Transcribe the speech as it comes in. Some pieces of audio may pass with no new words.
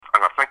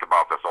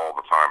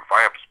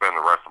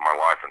my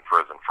life in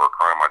prison for a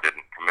crime I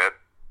didn't commit.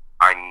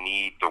 I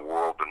need the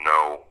world to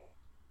know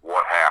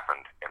what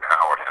happened and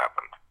how it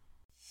happened.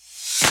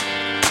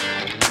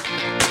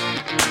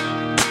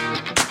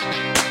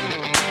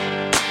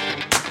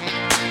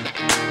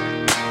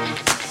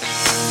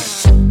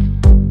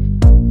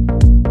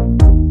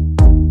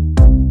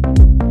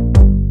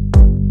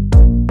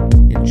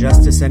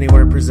 Injustice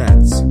Anywhere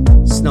presents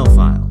Snow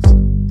Files,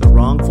 the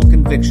wrongful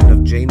conviction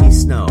of Jamie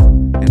Snow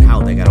and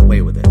how they got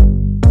away with it.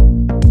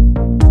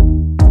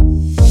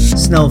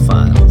 Snow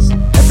Files,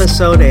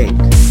 Episode 8,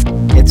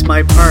 It's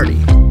My Party,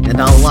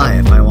 and I'll Lie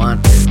If I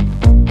Want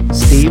to.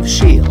 Steve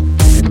Scheel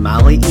and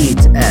Molly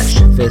Eades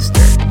Esche Pfister.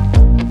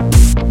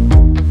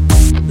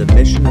 The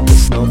mission of the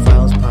Snow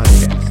Files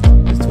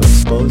podcast is to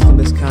expose the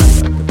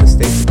misconduct of the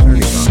state's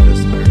attorney's office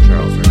under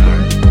Charles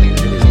Renard.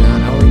 It is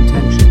not our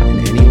intention in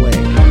any way to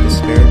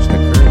disparage the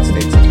current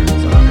state's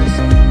attorney's office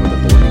or the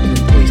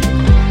Bloomington Police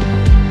Department.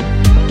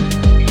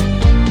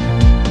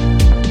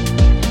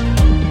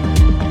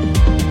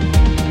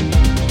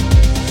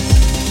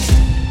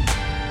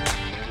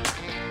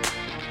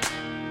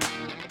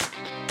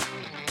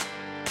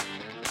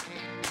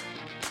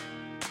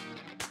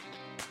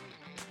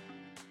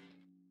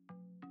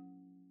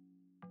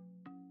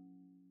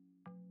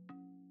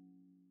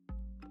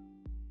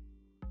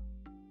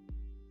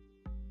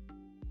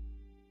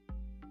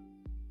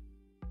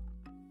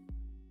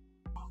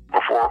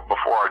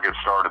 Before I get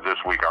started this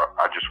week,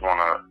 I just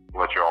want to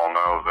let you all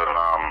know that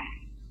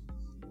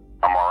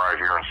I'm all right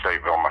here in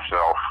Stateville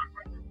myself.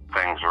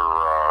 Things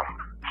are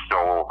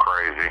still a little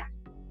crazy.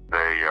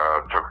 They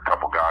took a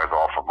couple guys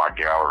off of my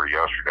gallery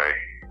yesterday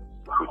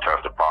who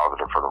tested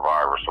positive for the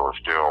virus, so it's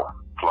still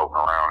floating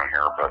around in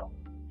here. But,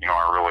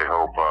 I really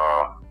hope,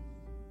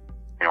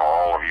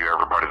 all of you,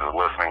 everybody that's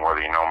listening, whether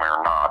you know me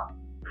or not,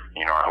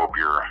 I hope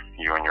you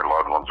and your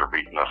loved ones are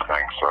beating this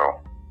thing. So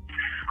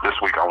this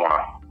week I want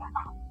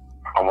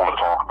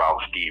to talk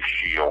about Steve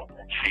Scheel.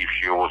 Steve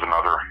Scheel was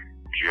another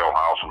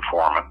jailhouse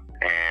informant,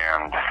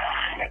 and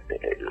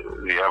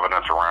the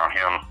evidence around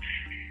him,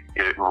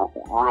 it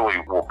really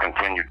will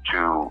continue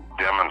to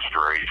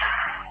demonstrate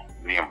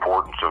the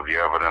importance of the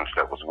evidence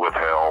that was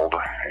withheld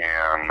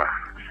and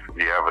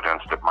the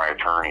evidence that my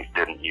attorneys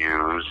didn't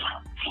use.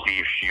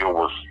 Steve Scheel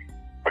was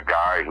a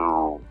guy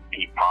who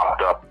he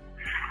popped up.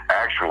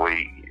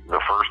 Actually, the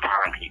first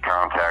time he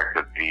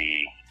contacted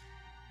the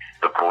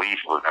police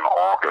was in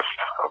August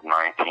of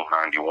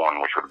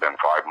 1991, which would have been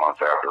 5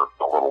 months after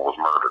the little was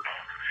murdered.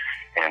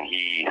 And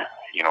he,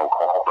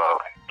 called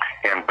up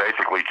and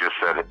basically just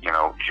said,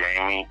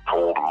 Jamie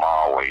told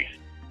Molly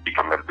he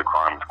committed the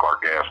crime at the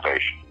Clark gas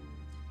station.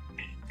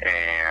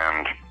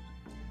 And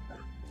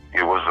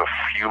it was a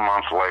few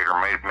months later,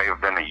 may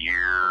have been a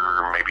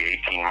year, maybe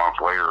 18 months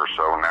later or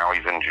so. Now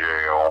he's in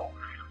jail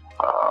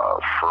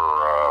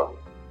for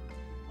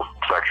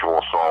sexual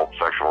assault,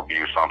 sexual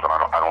abuse, something.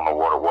 I don't know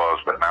what it was,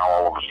 but now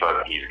all of a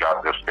sudden he's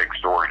got this big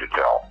story to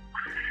tell.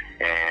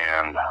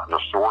 And the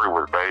story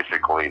was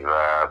basically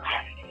that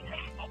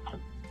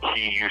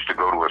he used to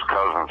go to his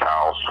cousin's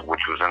house, which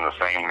was in the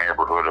same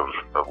neighborhood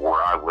of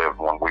where I lived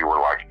when we were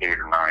like 8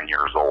 or 9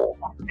 years old,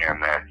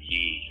 and that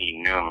he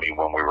knew me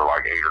when we were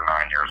like 8 or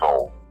 9 years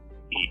old.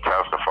 He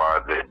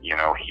testified that,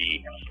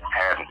 he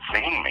hadn't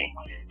seen me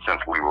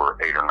since we were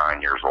 8 or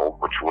 9 years old,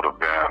 which would have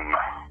been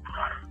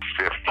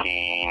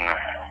 15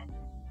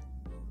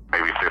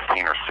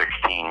 or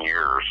 16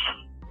 years.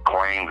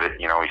 Claimed that,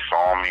 he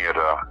saw me at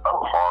a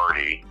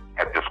party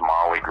at this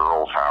Molly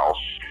girl's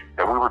house,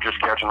 that we were just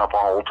catching up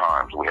on old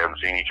times. We hadn't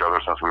seen each other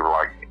since we were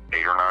like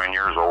 8 or 9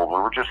 years old. We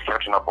were just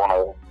catching up on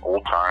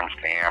old times,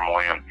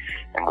 family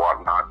and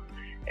whatnot,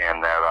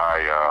 and that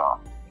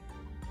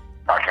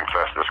I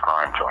confessed this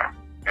crime to him.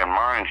 And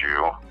mind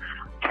you,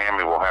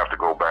 Tammy will have to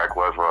go back,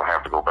 Leslie will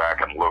have to go back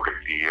and look at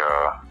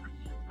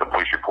the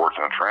police reports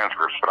and the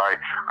transcripts, but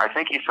I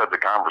think he said the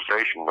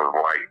conversation was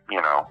like,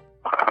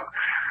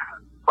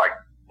 like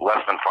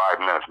less than 5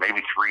 minutes,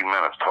 maybe 3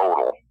 minutes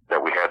total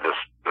that we had this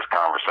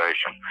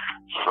conversation.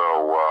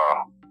 So,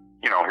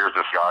 here's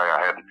this guy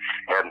I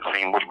hadn't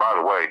seen, which, by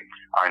the way,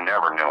 I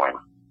never knew him.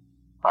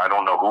 I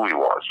don't know who he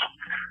was,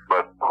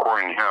 but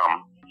according to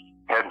him,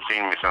 hadn't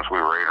seen me since we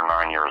were 8 or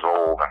 9 years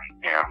old,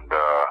 and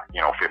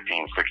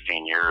 15,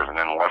 16 years, and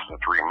in less than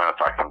 3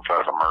 minutes I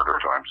confessed a murder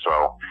to him.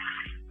 So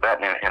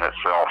that in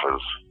itself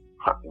is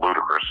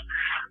ludicrous.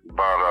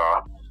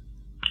 But,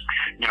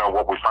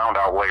 what we found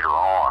out later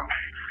on,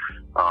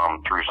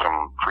 through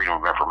some Freedom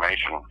of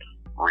Information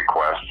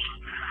requests,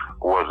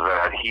 was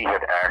that he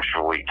had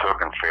actually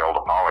took and failed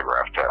a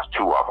polygraph test,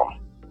 2 of them.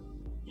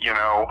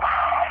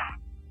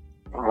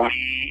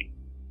 We,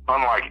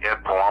 unlike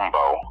Ed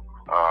Palumbo,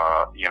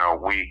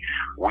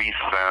 we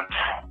sent,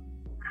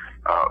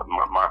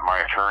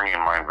 my attorney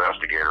and my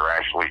investigator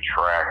actually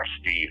tracked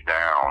Steve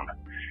down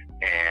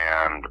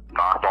and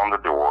knocked on the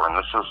door, and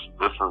this is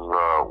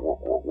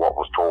what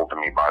was told to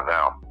me by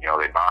them.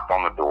 They knocked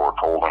on the door,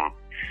 told him,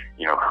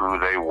 who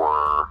they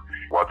were,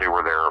 what they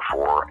were there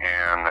for,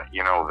 and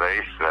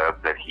they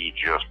said that he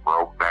just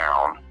broke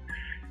down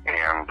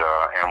and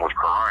was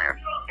crying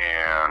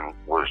and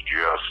was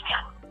just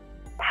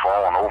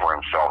falling over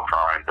himself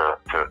trying to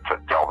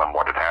tell them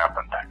what had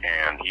happened.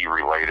 And he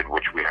related,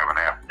 which we have an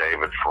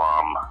affidavit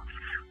from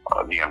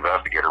the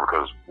investigator,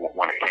 because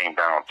when it came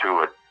down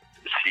to it,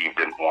 Steve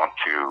didn't want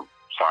to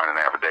sign an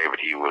affidavit.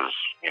 He was,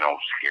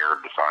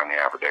 scared to sign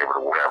the affidavit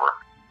or whatever.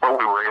 But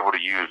we were able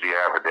to use the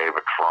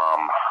affidavit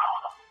from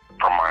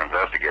my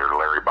investigator,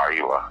 Larry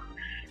Baila.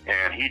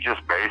 And he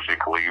just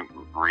basically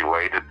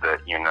related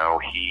that,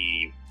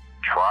 he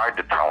tried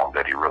to tell him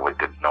that he really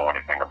didn't know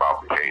anything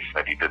about the case,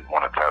 that he didn't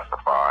want to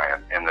testify,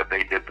 and that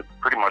they did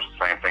pretty much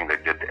the same thing they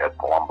did to Ed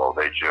Palumbo.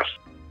 They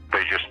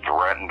just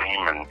threatened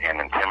him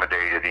and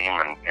intimidated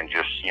him and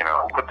just,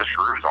 put the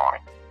screws on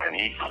him. And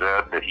he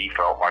said that he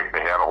felt like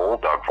they had a hole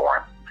dug for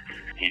him.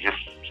 He just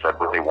said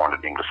what they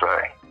wanted him to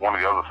say. One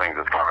of the other things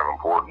that's kind of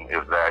important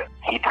is that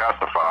he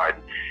testified,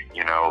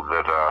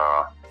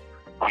 that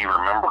he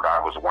remembered I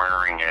was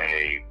wearing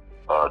a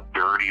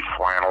dirty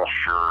flannel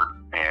shirt,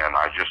 and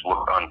I just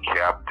looked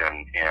unkept,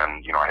 and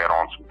I had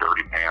on some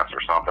dirty pants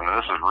or something. And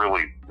this is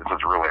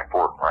really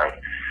important, right?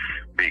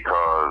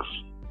 Because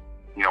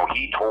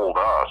he told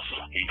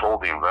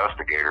the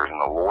investigators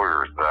and the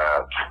lawyers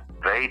that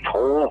they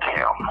told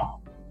him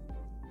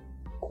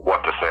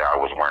what to say I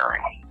was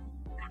wearing.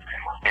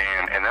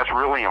 And that's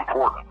really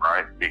important,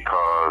 right?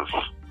 Because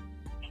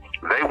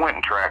they went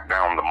and tracked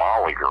down the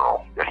Molly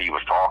girl that he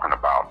was talking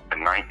about.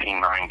 In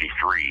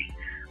 1993,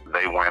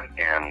 they went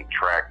and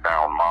tracked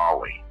down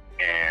Molly.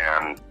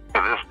 And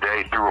to this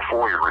day, through a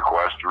FOIA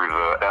request, through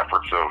the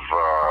efforts of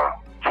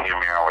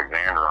Tammy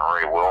Alexander and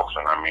Ray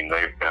Wilson,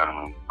 they've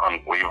been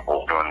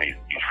unbelievable doing these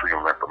Freedom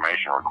of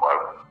Information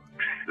requests.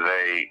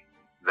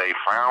 They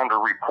found a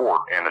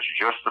report, and it's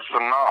just a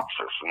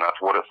synopsis, and that's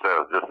what it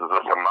says. This is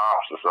a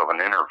synopsis of an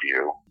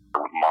interview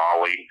with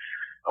Molly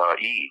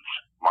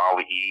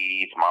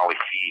Eades, Molly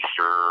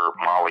Pfister,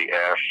 Molly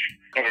Esche,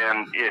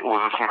 and it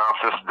was a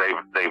synopsis.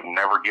 They've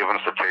never given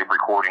us a tape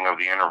recording of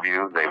the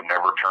interview. They've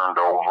never turned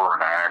over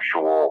an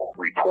actual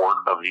report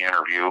of the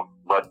interview.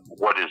 But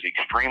what is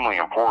extremely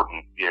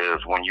important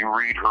is when you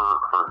read her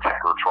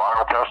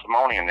trial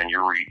testimony, and then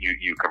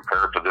you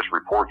compare it to this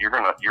report, you're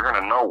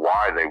gonna know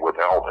why they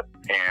withheld it.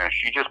 And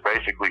she just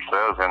basically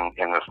says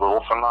in this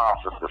little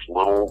synopsis, this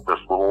little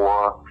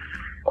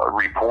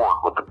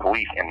report with the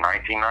police in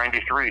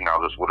 1993. Now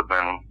this would have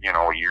been,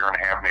 a year and a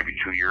half, maybe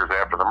 2 years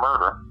after the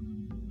murder.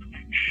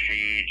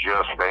 She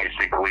just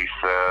basically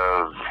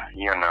says,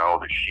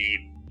 that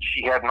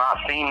she had not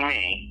seen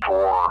me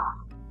for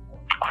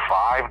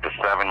 5 to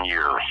 7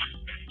 years.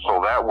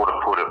 So that would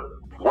have put it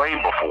way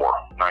before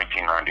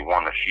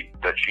 1991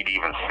 that she'd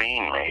even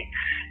seen me.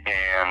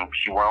 And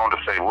she went on to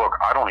say, look,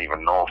 I don't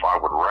even know if I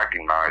would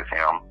recognize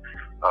him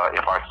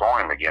if I saw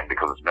him again,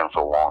 because it's been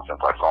so long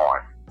since I saw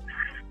him.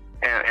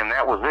 And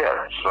that was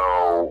it.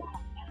 So,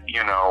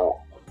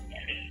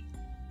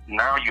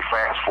 now you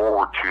fast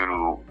forward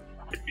to,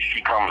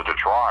 she comes to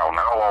trial.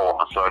 Now all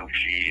of a sudden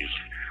she's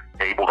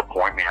able to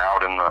point me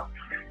out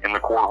in the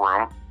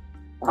courtroom,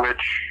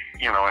 which,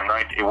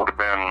 it would have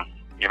been,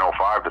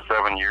 5 to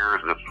 7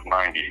 years. This is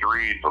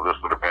 93, so this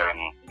would have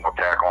been,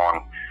 tack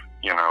on,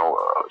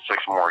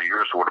 6 more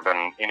years. So it would have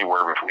been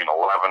anywhere between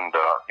 11 to,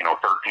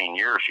 13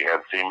 years she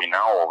hadn't seen me.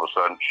 Now all of a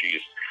sudden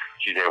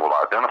she's able to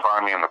identify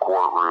me in the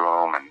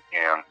courtroom,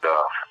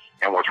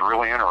 and what's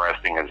really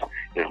interesting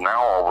is now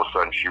all of a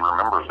sudden she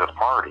remembers this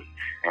party,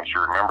 and she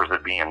remembers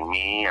it being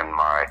me and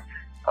my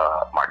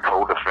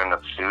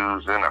co-defendant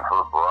Susan and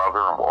her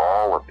brother, and we're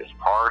all at this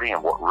party.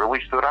 And what really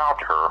stood out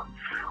to her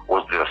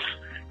was this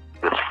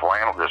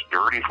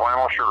dirty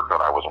flannel shirt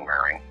that I was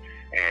wearing,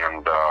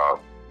 and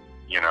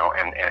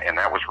and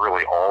that was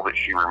really all that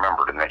she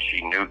remembered, and that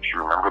she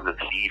remembered that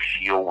Steve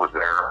Scheel was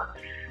there,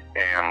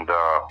 and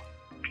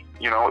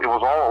it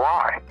was all a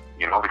lie,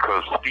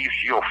 because Steve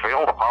Scheel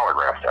failed a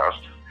polygraph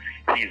test.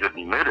 He's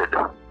admitted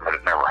that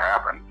it never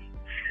happened.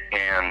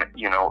 And,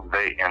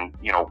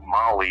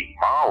 Molly,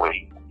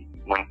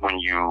 when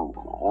you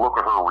look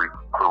at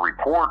her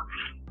report,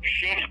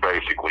 she's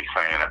basically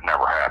saying it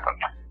never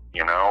happened,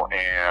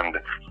 and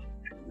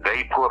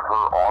they put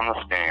her on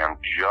the stand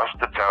just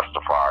to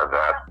testify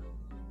that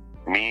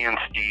me and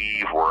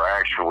Steve were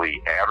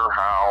actually at her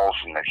house,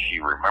 and that she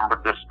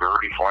remembered this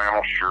dirty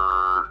flannel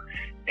shirt,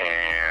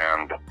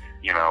 and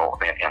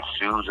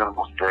Susan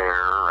was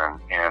there,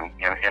 and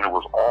it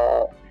was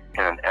all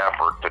in an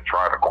effort to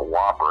try to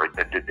cooperate.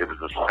 It was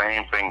the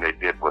same thing they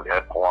did with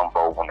Ed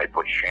Palumbo when they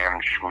put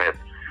Shannon Schmidt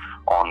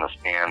on the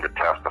stand to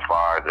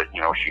testify that,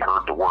 she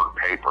heard the word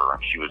paper,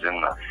 and she was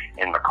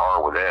in the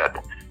car with Ed.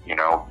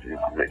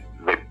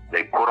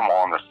 They put them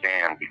on the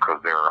stand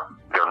because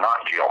they're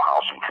not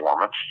jailhouse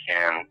informants,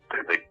 and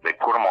they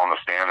put them on the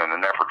stand in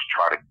an effort to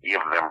try to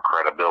give them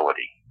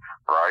credibility,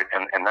 right?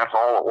 And that's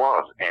all it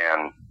was.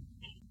 And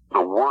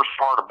the worst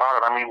part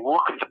about it,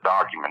 look at the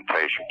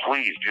documentation.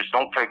 Please, just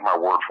don't take my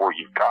word for it.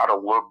 You've got to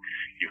look.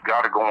 You've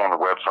got to go on the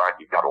website.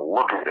 You've got to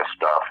look at this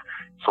stuff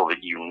so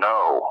that you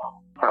know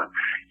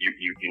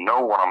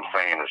what I'm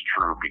saying is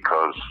true.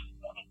 Because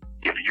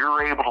if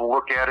you're able to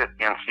look at it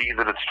and see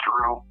that it's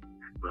true,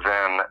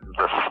 then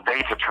the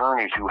state's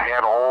attorneys who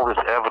had all this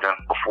evidence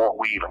before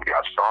we even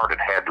got started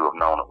had to have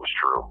known it was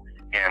true.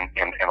 And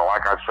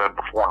like I said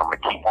before, and I'm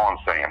going to keep on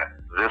saying it,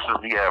 this is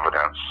the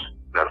evidence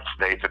that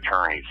state's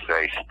attorneys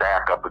say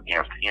stack up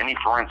against any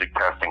forensic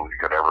testing that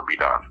could ever be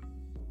done.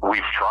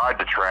 We've tried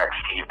to track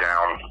Steve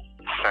down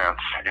since,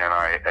 and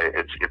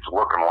it's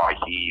looking like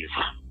he's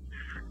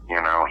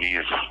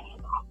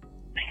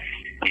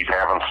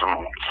having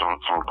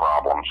some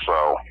problems.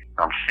 So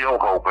I'm still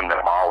hoping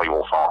that Molly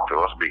will talk to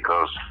us,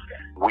 because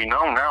we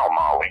know now,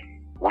 Molly,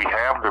 we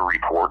have the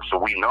report, so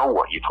we know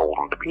what you told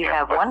him to begin with. You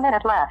have 1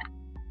 minute left.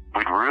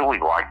 We'd really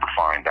like to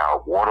find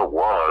out what it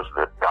was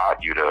that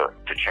got you to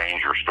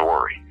change your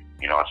story.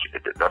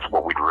 That's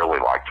what we'd really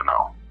like to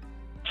know.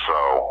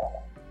 So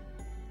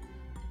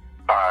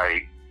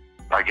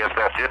I guess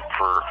that's it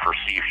for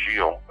Steve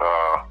Scheel.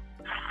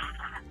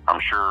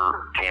 I'm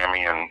sure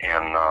Tammy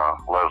and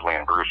Leslie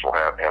and Bruce will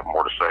have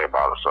more to say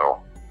about it.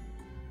 So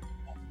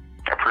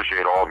I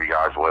appreciate all of you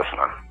guys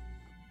listening.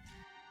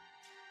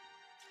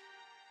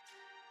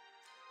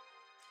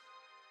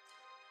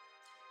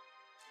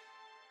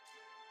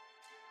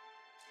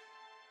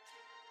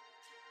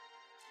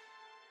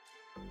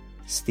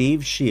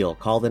 Steve Scheel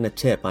called in a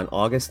tip on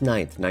August 9,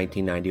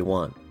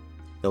 1991.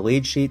 The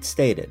lead sheet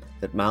stated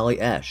that Molly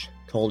Esche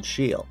told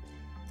Scheel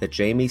that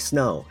Jamie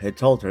Snow had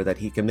told her that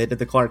he committed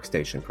the Clark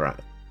Station crime.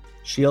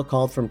 Scheel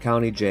called from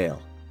county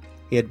jail.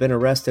 He had been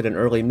arrested in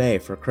early May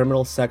for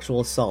criminal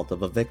sexual assault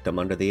of a victim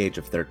under the age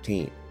of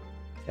 13.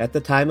 At the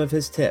time of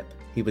his tip,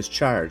 he was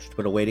charged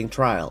but awaiting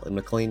trial in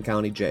McLean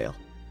County Jail.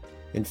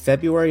 In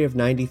February of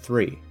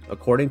 93,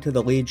 according to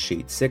the lead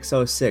sheet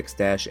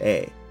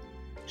 606-A,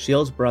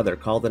 Scheel's brother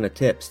called in a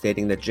tip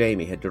stating that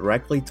Jamie had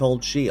directly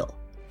told Scheel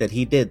that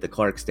he did the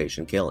Clark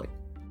Station killing.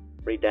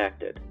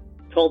 Redacted.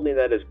 Told me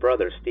that his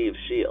brother, Steve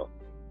Scheel,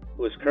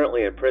 who is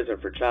currently in prison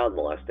for child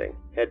molesting,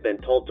 had been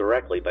told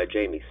directly by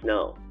Jamie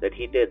Snow that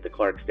he did the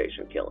Clark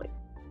Station killing.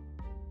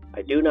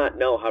 I do not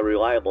know how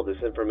reliable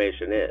this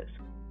information is,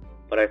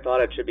 but I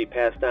thought it should be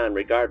passed on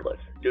regardless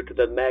due to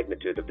the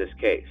magnitude of this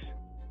case.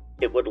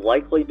 It would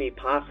likely be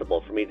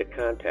possible for me to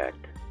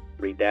contact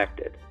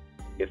Redacted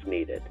if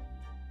needed.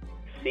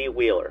 C.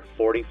 Wheeler,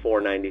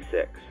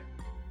 4496.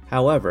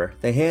 However,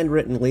 the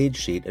handwritten lead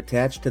sheet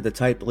attached to the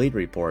typed lead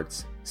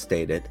reports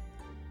stated,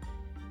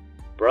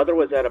 "Brother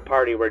was at a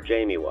party where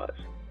Jamie was.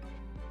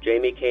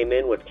 Jamie came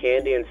in with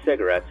candy and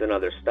cigarettes and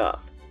other stuff.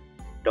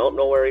 Don't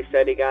know where he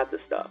said he got the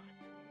stuff.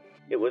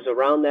 It was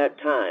around that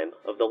time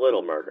of the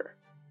Little murder.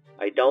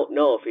 I don't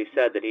know if he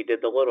said that he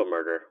did the Little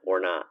murder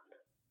or not."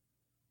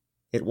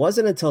 It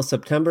wasn't until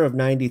September of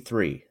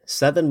 93,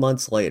 7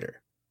 months later,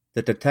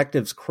 that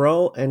detectives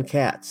Crow and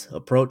Katz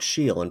approached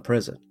Scheel in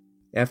prison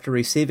after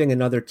receiving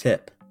another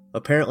tip,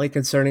 apparently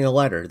concerning a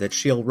letter that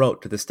Scheel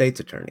wrote to the state's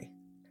attorney.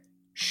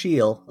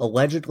 Scheel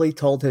allegedly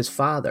told his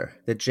father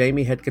that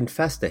Jamie had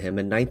confessed to him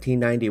in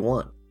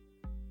 1991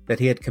 that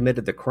he had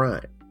committed the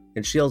crime,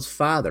 and Scheel's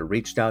father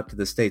reached out to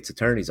the state's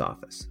attorney's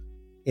office.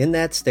 In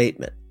that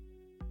statement,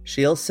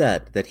 Scheel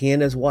said that he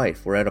and his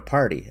wife were at a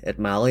party at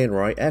Molly and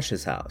Roy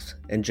Esche's house,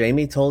 and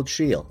Jamie told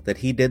Scheel that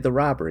he did the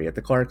robbery at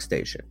the Clark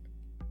Station.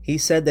 He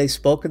said they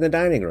spoke in the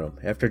dining room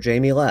after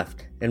Jamie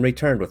left and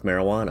returned with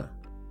marijuana.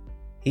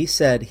 He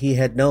said he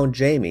had known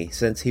Jamie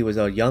since he was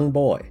a young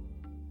boy,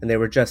 and they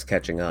were just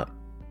catching up.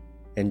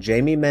 And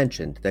Jamie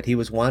mentioned that he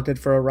was wanted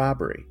for a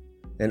robbery,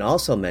 and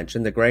also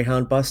mentioned the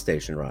Greyhound bus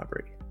station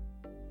robbery.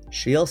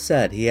 Scheel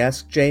said he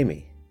asked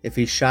Jamie if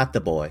he shot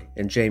the boy,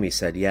 and Jamie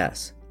said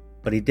yes,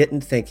 but he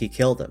didn't think he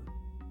killed him.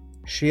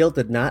 Scheel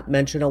did not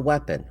mention a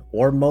weapon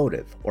or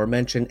motive or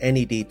mention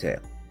any detail.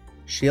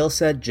 Scheel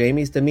said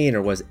Jamie's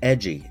demeanor was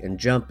edgy and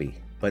jumpy,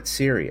 but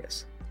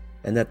serious,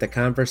 and that the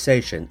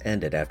conversation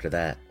ended after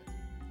that.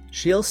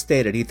 Scheel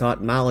stated he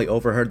thought Molly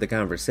overheard the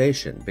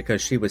conversation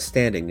because she was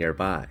standing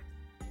nearby.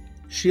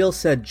 Scheel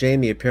said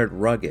Jamie appeared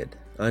rugged,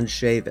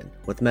 unshaven,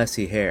 with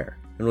messy hair,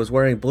 and was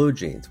wearing blue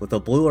jeans with a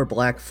blue or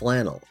black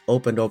flannel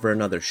opened over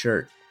another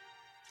shirt.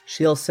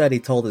 Scheel said he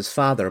told his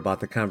father about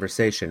the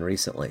conversation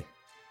recently.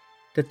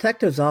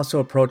 Detectives also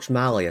approached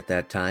Molly at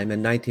that time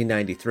in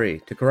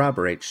 1993 to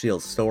corroborate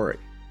Scheel's story.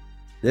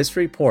 This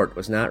report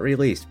was not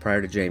released prior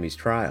to Jamie's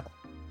trial,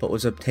 but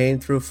was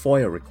obtained through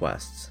FOIA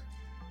requests.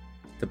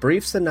 The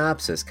brief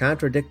synopsis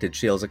contradicted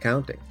Scheel's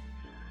accounting.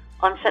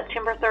 On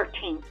September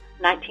 13,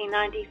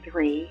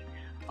 1993,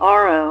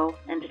 R.O.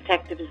 and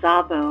Detective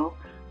Zabo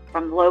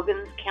from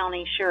Logan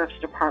County Sheriff's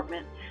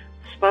Department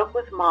spoke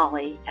with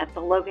Molly at the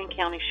Logan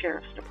County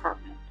Sheriff's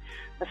Department.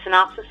 A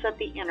synopsis of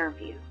the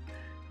interview.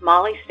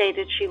 Molly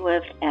stated she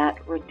lived at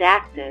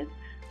Redacted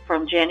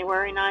from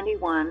January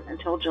 91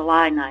 until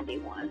July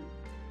 91.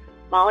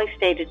 Molly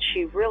stated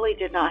she really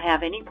did not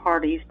have any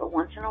parties, but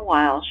once in a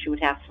while she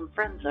would have some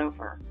friends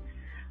over.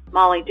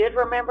 Molly did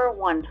remember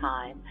one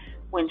time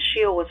when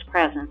Scheel was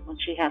present when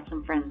she had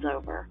some friends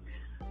over.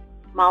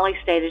 Molly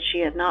stated she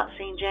had not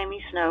seen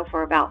Jamie Snow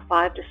for about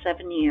 5 to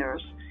 7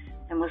 years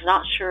and was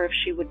not sure if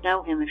she would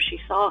know him if she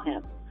saw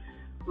him.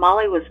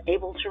 Molly was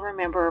able to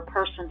remember a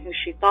person who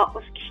she thought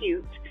was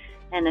cute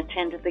and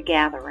attended the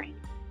gathering.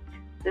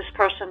 This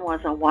person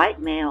was a white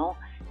male,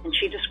 and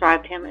she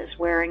described him as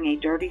wearing a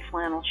dirty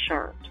flannel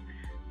shirt.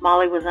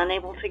 Molly was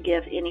unable to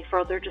give any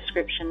further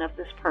description of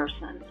this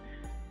person.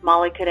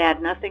 Molly could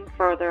add nothing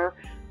further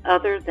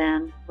other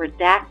than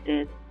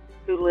Redacted,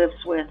 who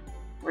lives with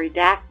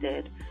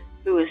Redacted,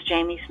 who is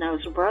Jamie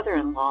Snow's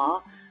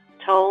brother-in-law,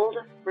 told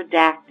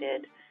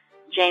Redacted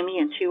Jamie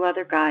and 2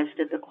 other guys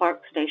did the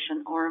Clark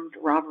Station armed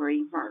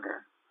robbery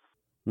murder.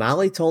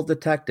 Molly told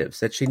detectives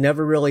that she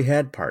never really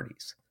had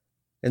parties,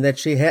 and that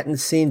she hadn't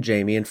seen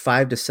Jamie in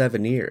 5 to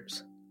 7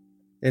 years,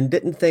 and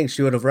didn't think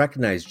she would have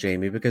recognized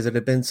Jamie because it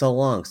had been so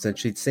long since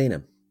she'd seen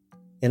him.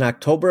 In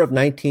October of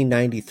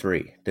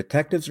 1993,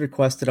 detectives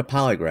requested a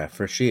polygraph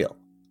for Scheel,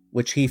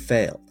 which he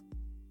failed.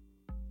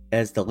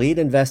 As the lead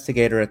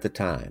investigator at the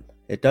time,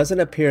 it doesn't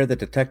appear that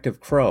Detective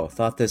Crow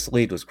thought this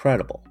lead was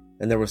credible,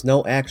 and there was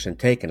no action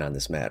taken on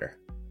this matter.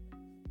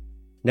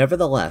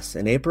 Nevertheless,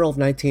 in April of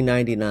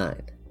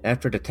 1999,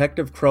 after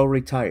Detective Crow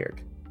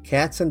retired,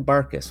 Katz and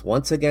Barkus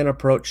once again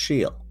approached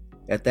Scheel.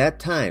 At that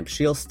time,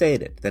 Scheel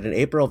stated that in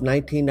April of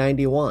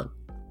 1991,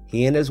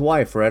 he and his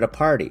wife were at a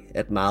party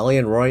at Molly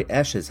and Roy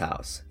Esche's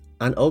house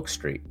on Oak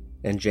Street,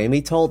 and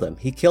Jamie told him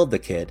he killed the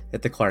kid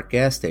at the Clark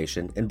gas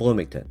station in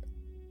Bloomington.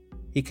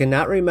 He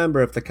cannot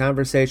remember if the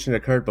conversation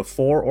occurred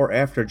before or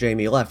after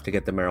Jamie left to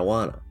get the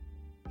marijuana.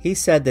 He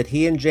said that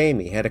he and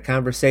Jamie had a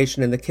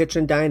conversation in the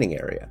kitchen dining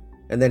area,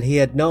 and that he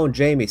had known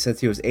Jamie since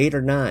he was 8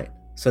 or 9,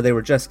 so they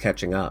were just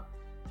catching up.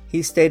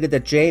 He stated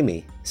that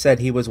Jamie said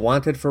he was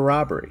wanted for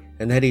robbery,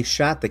 and that he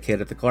shot the kid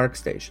at the Clark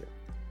station,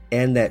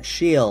 and that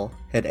Scheel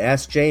had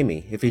asked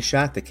Jamie if he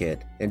shot the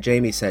kid, and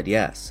Jamie said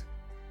yes.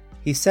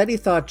 He said he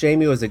thought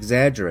Jamie was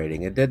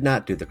exaggerating and did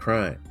not do the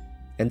crime,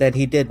 and that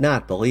he did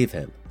not believe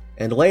him,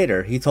 and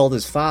later he told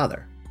his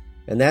father,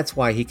 and that's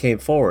why he came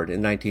forward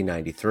in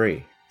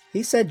 1993.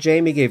 He said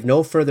Jamie gave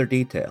no further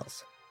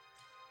details.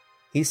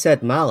 He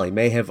said Molly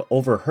may have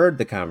overheard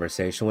the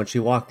conversation when she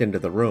walked into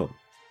the room.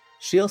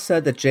 Scheel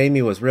said that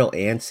Jamie was real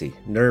antsy,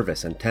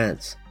 nervous, and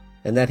tense,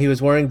 and that he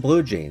was wearing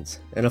blue jeans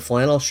and a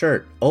flannel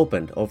shirt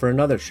opened over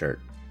another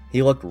shirt.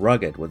 He looked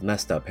rugged with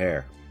messed up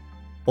hair.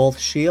 Both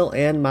Scheel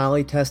and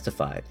Molly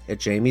testified at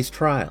Jamie's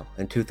trial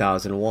in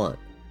 2001,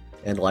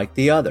 and like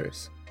the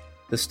others,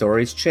 the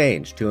stories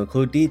changed to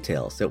include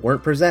details that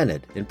weren't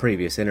presented in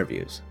previous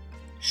interviews.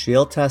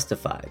 Scheel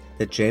testified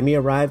that Jamie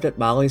arrived at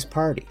Molly's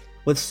party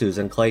with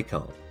Susan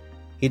Claycomb.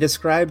 He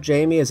described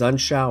Jamie as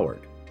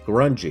unshowered,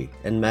 grungy,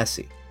 and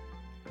messy,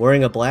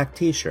 wearing a black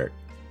t-shirt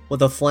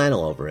with a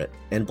flannel over it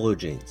and blue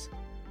jeans.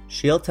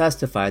 Scheel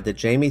testified that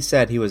Jamie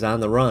said he was on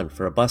the run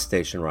for a bus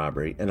station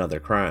robbery and other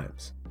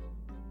crimes.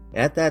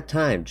 At that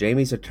time,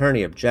 Jamie's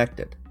attorney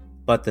objected,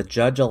 but the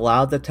judge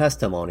allowed the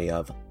testimony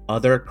of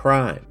other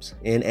crimes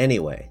in any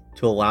way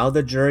to allow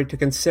the jury to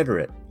consider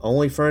it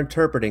only for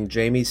interpreting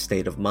Jamie's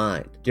state of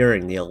mind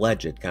during the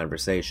alleged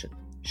conversation.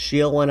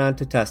 Scheel went on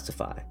to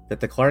testify that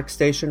the Clark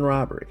Station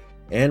robbery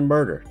and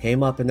murder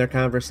came up in their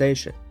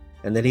conversation,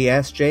 and that he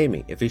asked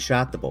Jamie if he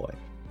shot the boy,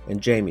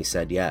 and Jamie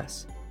said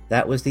yes.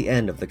 That was the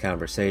end of the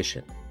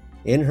conversation.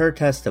 In her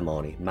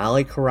testimony,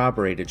 Molly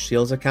corroborated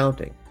Scheel's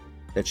accounting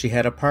that she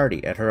had a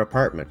party at her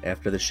apartment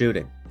after the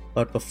shooting,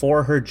 but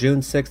before her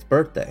June 6th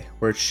birthday,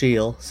 where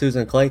Scheel,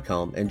 Susan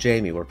Claycomb, and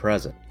Jamie were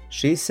present.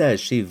 She says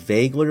she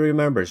vaguely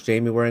remembers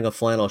Jamie wearing a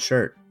flannel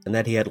shirt and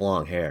that he had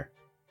long hair.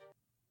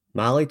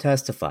 Molly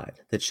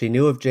testified that she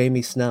knew of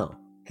Jamie Snow,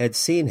 had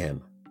seen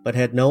him, but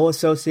had no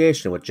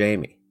association with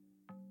Jamie.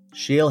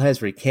 Scheel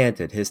has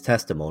recanted his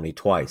testimony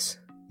twice.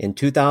 In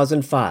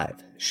 2005,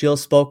 Scheel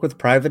spoke with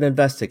private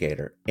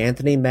investigator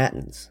Anthony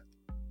Mattins.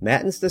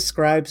 Mattins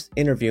describes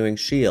interviewing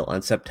Scheel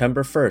on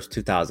September 1,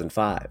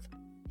 2005.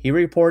 He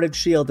reported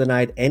Scheel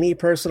denied any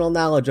personal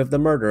knowledge of the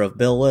murder of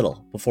Bill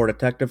Little before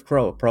Detective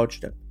Crow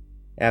approached him.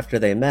 After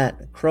they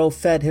met, Crow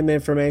fed him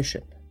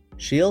information.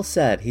 Scheel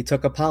said he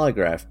took a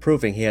polygraph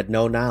proving he had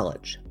no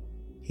knowledge.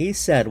 He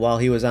said while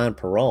he was on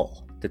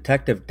parole,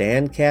 Detective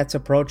Dan Katz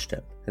approached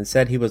him and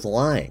said he was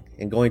lying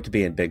and going to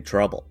be in big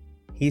trouble.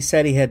 He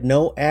said he had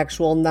no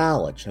actual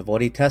knowledge of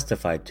what he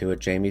testified to at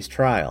Jamie's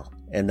trial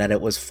and that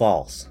it was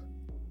false.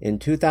 In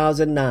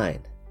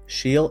 2009,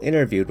 Scheel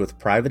interviewed with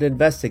private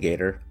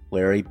investigator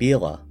Larry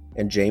Bila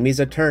and Jamie's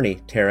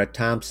attorney Tara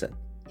Thompson.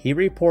 He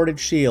reported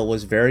Scheel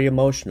was very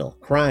emotional,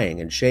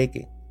 crying and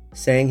shaking,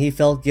 saying he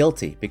felt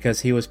guilty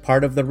because he was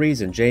part of the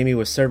reason Jamie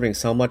was serving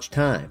so much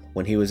time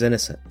when he was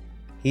innocent.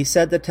 He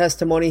said the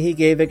testimony he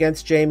gave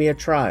against Jamie at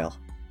trial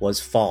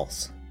was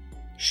false.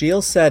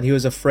 Scheel said he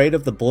was afraid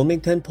of the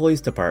Bloomington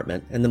Police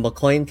Department and the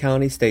McLean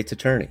County State's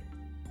Attorney.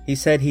 He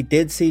said he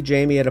did see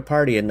Jamie at a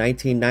party in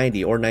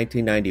 1990 or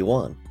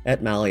 1991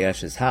 at Molly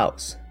Esche's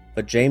house,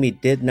 but Jamie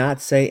did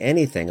not say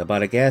anything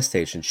about a gas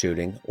station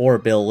shooting or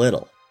Bill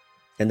Little,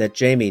 and that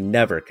Jamie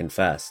never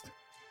confessed.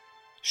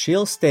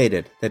 Scheel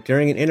stated that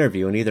during an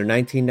interview in either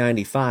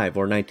 1995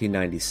 or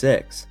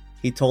 1996,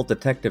 he told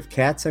Detective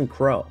Katz and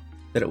Crow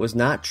that it was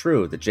not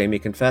true that Jamie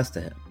confessed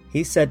to him.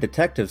 He said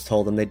detectives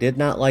told him they did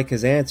not like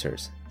his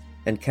answers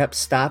and kept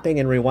stopping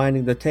and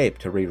rewinding the tape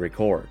to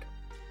re-record.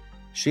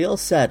 Scheel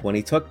said when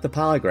he took the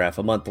polygraph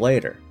a month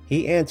later,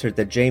 He answered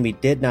that Jamie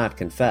did not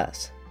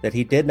confess, that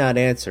he did not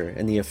answer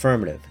in the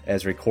affirmative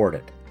as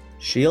recorded.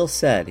 Scheel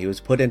said he was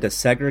put into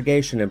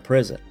segregation in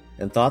prison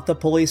and thought the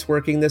police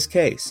working this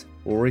case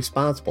were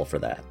responsible for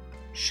that.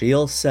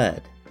 Scheel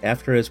said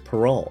after his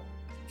parole,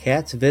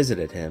 Katz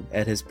visited him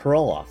at his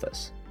parole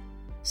office,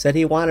 said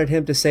he wanted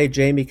him to say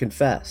Jamie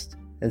confessed,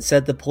 and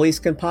said the police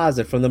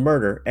composite from the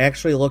murder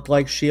actually looked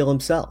like Scheel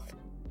himself.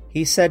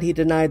 He said he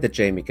denied that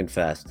Jamie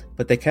confessed,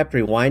 but they kept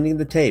rewinding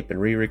the tape and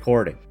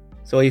re-recording,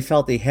 so he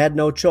felt he had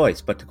no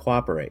choice but to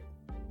cooperate.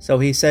 So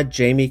he said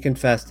Jamie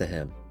confessed to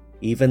him,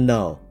 even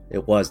though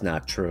it was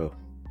not true.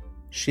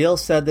 Scheel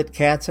said that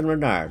Katz and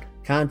Renard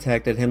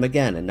contacted him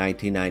again in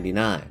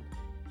 1999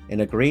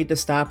 and agreed to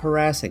stop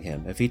harassing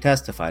him if he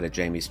testified at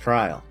Jamie's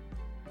trial.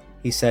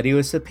 He said he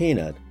was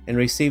subpoenaed and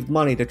received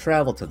money to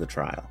travel to the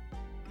trial.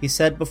 He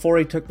said before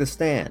he took the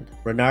stand,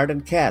 Renard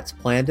and Katz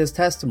planned his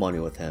testimony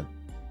with him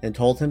and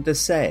told him to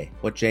say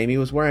what Jamie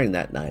was wearing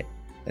that night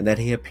and that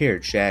he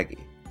appeared shaggy.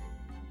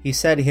 He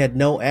said he had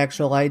no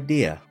actual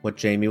idea what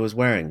Jamie was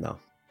wearing, though.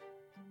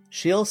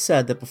 Scheel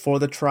said that before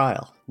the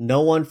trial,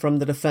 no one from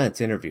the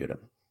defense interviewed him.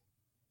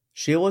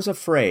 Scheel was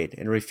afraid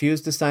and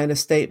refused to sign a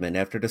statement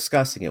after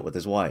discussing it with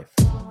his wife.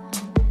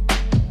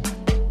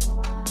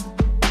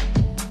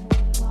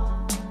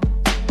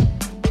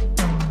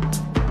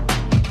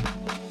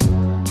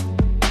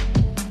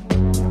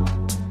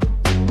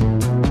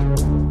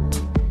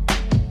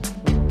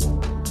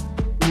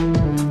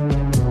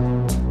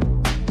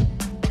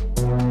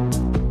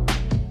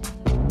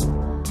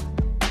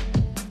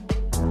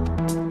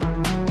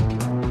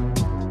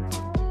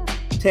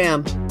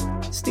 Tam,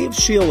 Steve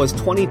Scheel was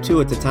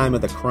 22 at the time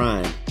of the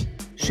crime.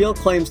 Scheel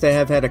claims to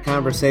have had a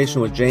conversation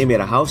with Jamie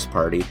at a house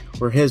party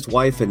where his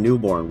wife and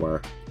newborn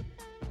were.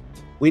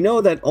 We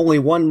know that only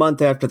 1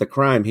 month after the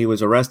crime he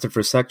was arrested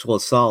for sexual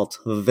assault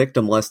of a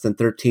victim less than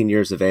 13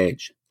 years of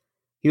age.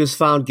 He was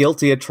found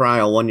guilty at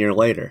trial 1 year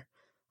later,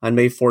 on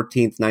May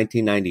 14,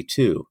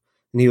 1992,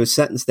 and he was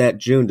sentenced that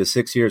June to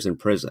 6 years in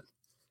prison.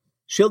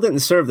 Scheel didn't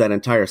serve that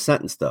entire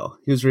sentence, though.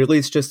 He was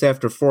released just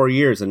after 4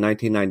 years in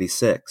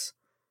 1996.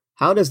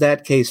 How does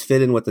that case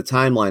fit in with the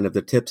timeline of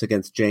the tips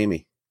against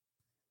Jamie?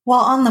 Well,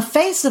 on the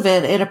face of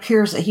it, it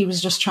appears that he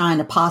was just trying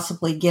to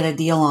possibly get a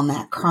deal on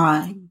that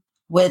crime,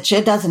 which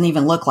it doesn't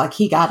even look like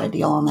he got a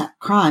deal on that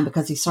crime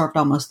because he served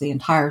almost the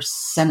entire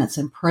sentence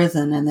in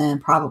prison and then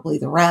probably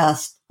the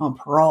rest on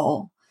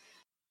parole.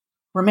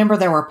 Remember,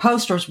 there were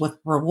posters with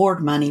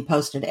reward money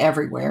posted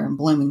everywhere in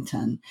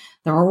Bloomington.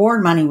 The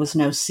reward money was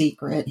no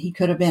secret. He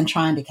could have been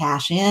trying to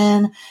cash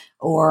in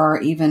or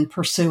even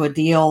pursue a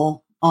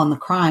deal on the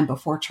crime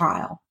before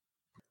trial.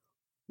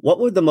 What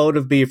would the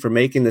motive be for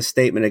making the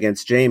statement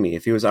against Jamie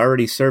if he was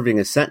already serving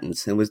a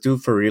sentence and was due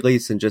for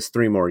release in just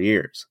 3 more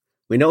years?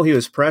 We know he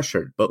was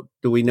pressured, but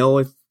do we know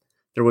if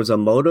there was a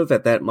motive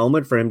at that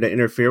moment for him to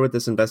interfere with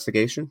this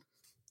investigation?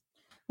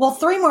 Well,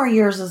 3 more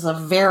years is a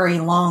very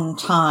long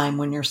time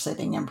when you're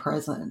sitting in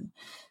prison.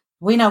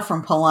 We know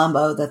from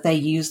Palumbo that they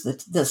used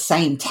the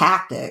same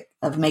tactic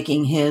of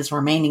making his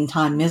remaining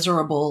time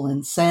miserable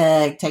in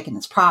seg, taking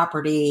his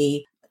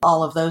property,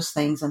 all of those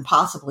things, and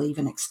possibly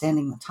even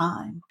extending the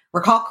time.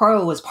 Recall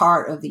Crowe was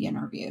part of the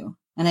interview,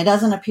 and it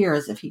doesn't appear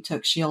as if he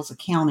took Scheel's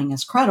accounting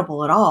as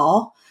credible at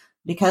all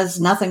because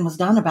nothing was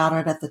done about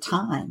it at the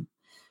time.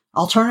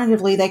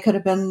 Alternatively, they could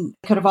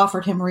have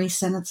offered him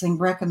resentencing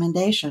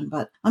recommendation,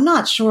 but I'm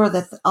not sure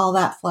that all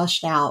that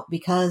fleshed out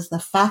because the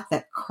fact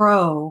that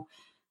Crowe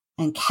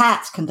and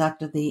Katz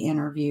conducted the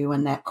interview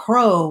and that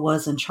Crowe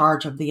was in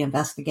charge of the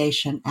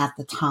investigation at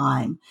the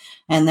time,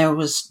 and there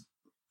was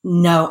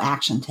no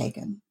action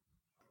taken.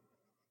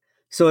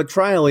 So at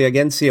trial, we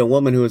again see a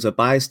woman who was a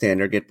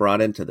bystander get brought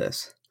into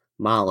this,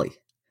 Molly.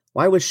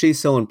 Why was she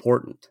so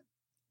important?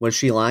 Was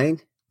she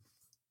lying?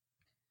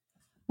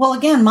 Well,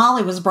 again,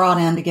 Molly was brought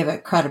in to give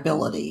it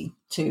credibility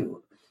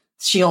to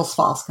Scheel's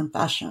false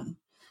confession.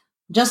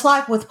 Just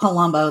like with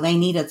Palumbo, they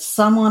needed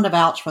someone to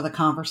vouch for the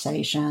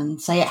conversation,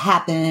 say it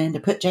happened,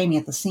 to put Jamie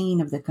at the scene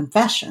of the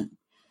confession.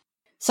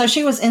 So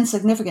she was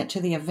insignificant to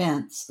the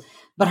events,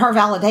 but her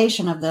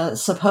validation of the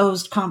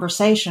supposed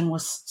conversation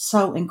was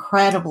so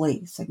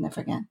incredibly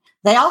significant.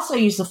 They also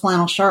used the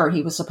flannel shirt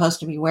he was supposed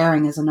to be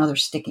wearing as another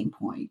sticking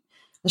point.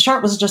 The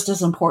shirt was just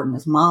as important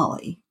as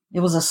Molly.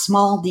 It was a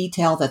small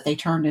detail that they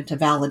turned into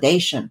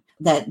validation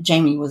that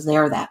Jamie was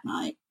there that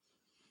night.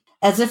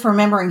 As if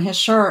remembering his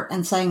shirt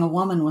and saying a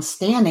woman was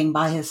standing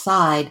by his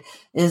side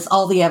is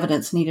all the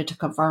evidence needed to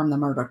confirm the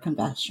murder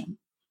confession.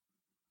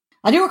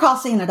 I do recall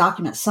seeing a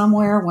document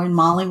somewhere when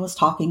Molly was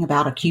talking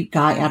about a cute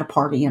guy at a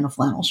party in a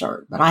flannel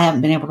shirt, but I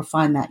haven't been able to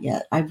find that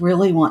yet. I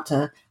really want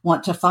to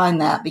find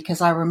that because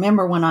I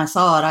remember when I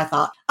saw it, I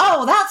thought,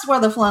 oh, that's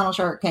where the flannel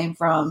shirt came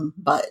from.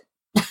 But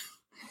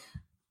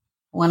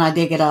when I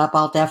dig it up,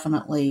 I'll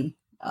definitely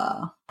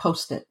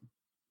post it.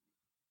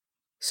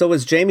 So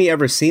was Jamie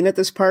ever seen at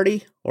this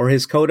party, or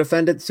his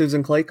co-defendant,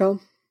 Susan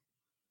Claycomb?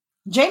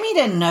 Jamie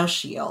didn't know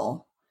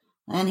Scheel,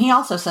 and he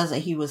also says that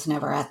he was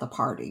never at the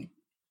party.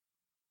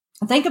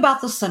 Think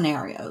about the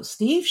scenario.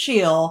 Steve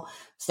Scheel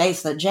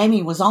states that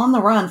Jamie was on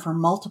the run for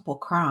multiple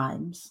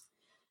crimes,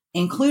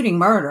 including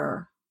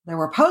murder. There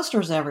were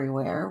posters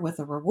everywhere with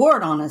a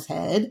reward on his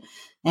head,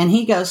 and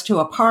he goes to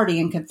a party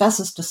and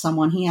confesses to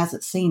someone he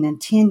hasn't seen in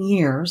 10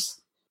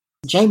 years.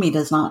 Jamie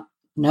does not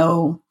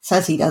know,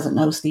 says he doesn't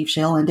know Steve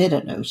Scheel and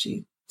didn't know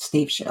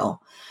Steve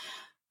Scheel.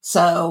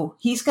 So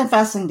he's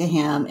confessing to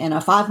him in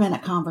a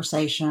 5-minute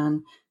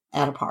conversation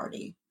at a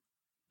party.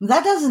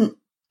 That doesn't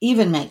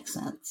even make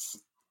sense.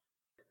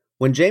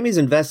 When Jamie's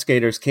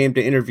investigators came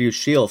to interview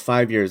Scheel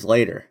 5 years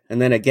later,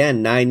 and then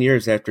again 9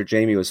 years after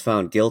Jamie was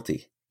found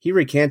guilty, he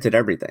recanted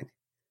everything.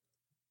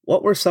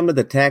 What were some of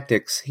the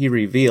tactics he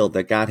revealed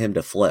that got him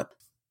to flip?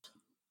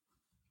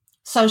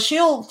 So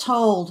Scheel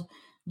told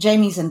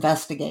Jamie's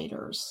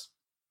investigators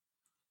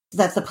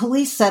that the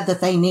police said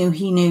that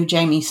he knew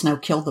Jamie Snow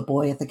killed the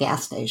boy at the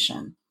gas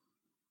station.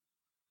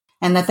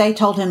 And that they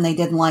told him they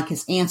didn't like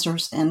his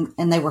answers, and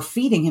they were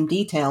feeding him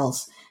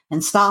details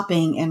and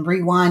stopping and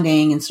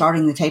rewinding and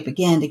starting the tape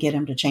again to get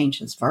him to change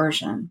his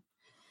version.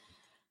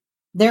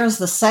 There's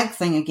the SEG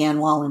thing again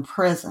while in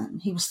prison.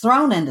 He was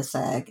thrown into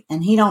SEG,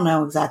 and he don't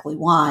know exactly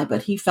why,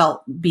 but he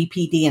felt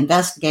BPD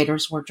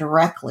investigators were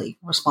directly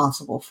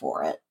responsible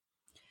for it.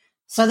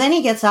 So then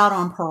he gets out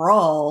on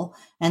parole,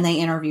 and they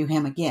interview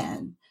him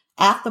again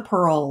at the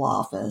parole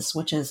office,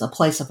 which is a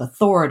place of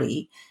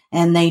authority,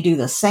 and they do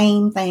the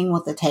same thing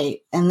with the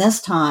tape. And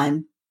this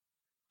time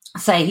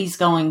say he's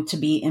going to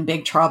be in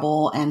big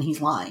trouble and he's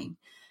lying.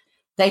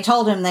 They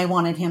told him they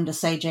wanted him to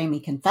say Jamie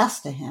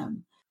confessed to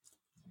him.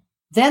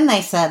 Then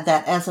they said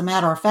that, as a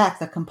matter of fact,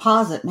 the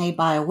composite made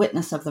by a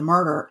witness of the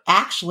murder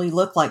actually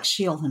looked like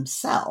Scheel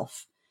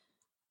himself.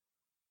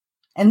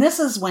 And this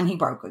is when he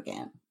broke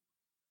again.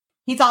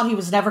 He thought he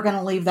was never going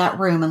to leave that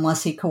room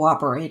unless he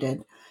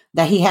cooperated,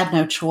 that he had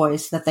no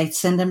choice, that they'd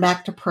send him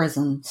back to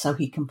prison, so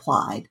he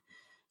complied.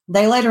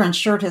 They later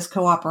ensured his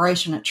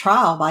cooperation at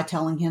trial by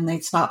telling him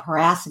they'd stop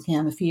harassing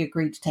him if he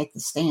agreed to take the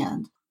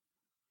stand.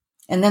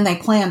 And then they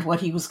planned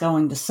what he was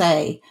going to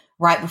say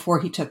right before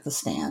he took the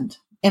stand,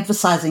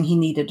 emphasizing he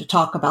needed to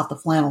talk about the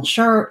flannel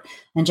shirt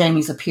and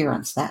Jamie's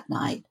appearance that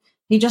night.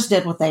 He just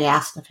did what they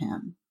asked of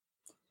him.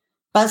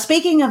 But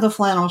speaking of the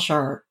flannel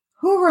shirt,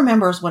 who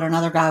remembers what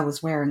another guy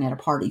was wearing at a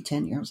party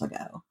 10 years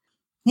ago?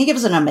 He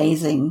gives an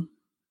amazing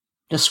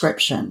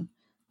description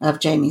of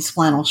Jamie's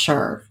flannel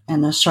shirt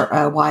and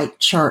a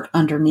white shirt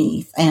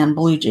underneath and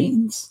blue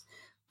jeans.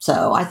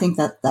 So I think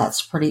that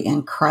that's pretty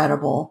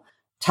incredible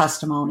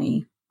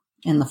testimony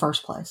in the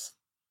first place.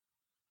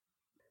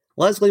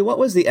 Leslie, what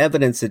was the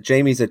evidence that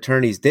Jamie's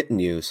attorneys didn't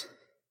use?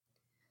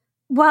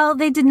 Well,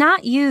 they did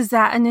not use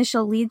that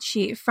initial lead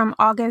sheet from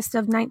August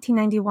of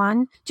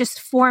 1991, just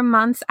 4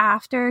 months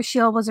after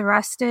Scheel was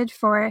arrested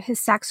for his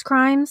sex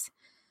crimes.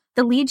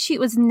 The lead sheet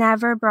was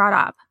never brought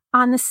up.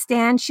 On the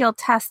stand, Scheel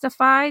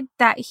testified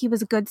that he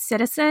was a good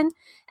citizen,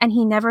 and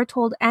he never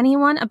told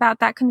anyone about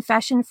that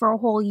confession for a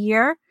whole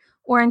year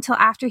or until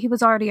after he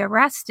was already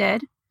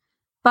arrested,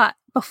 but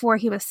before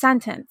he was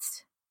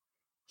sentenced.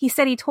 He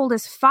said he told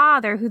his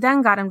father, who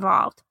then got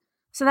involved.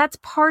 So that's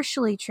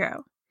partially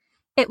true.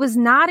 It was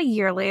not a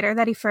year later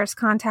that he first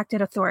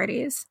contacted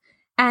authorities,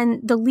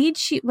 and the lead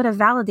sheet would have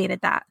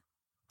validated that.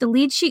 The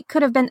lead sheet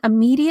could have been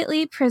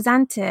immediately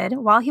presented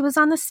while he was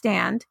on the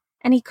stand,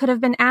 and he could have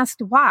been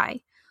asked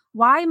why.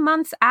 Why,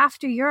 months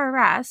after your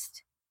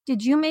arrest,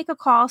 did you make a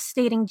call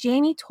stating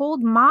Jamie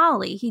told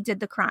Molly he did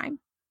the crime?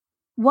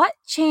 What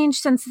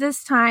changed since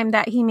this time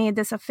that he made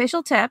this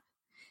official tip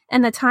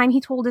and the time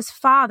he told his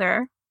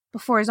father,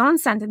 before his own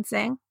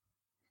sentencing,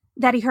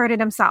 that he heard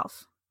it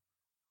himself?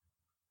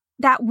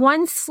 That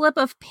one slip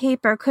of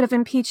paper could have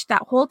impeached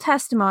that whole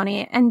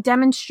testimony and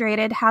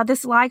demonstrated how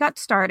this lie got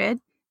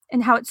started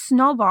and how it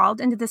snowballed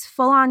into this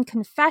full-on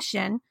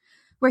confession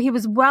where he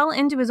was well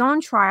into his own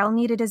trial,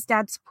 needed his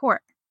dad's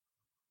support.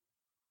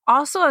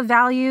 Also, of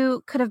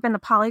value could have been the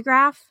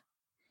polygraph,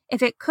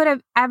 if it could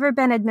have ever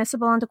been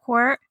admissible into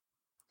court.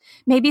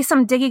 Maybe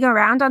some digging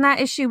around on that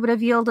issue would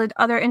have yielded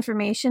other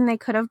information they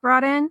could have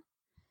brought in.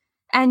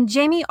 And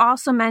Jamie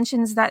also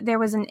mentions that there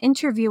was an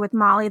interview with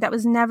Molly that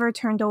was never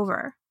turned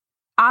over.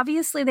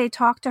 Obviously, they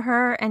talked to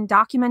her and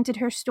documented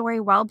her story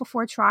well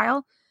before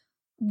trial.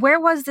 Where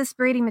was this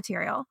Brady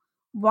material?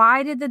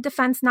 Why did the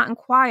defense not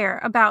inquire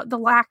about the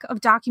lack of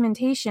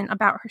documentation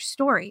about her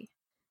story?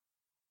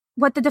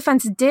 What the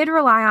defense did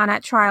rely on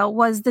at trial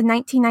was the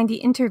 1990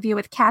 interview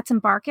with Katz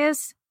and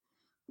Barkas,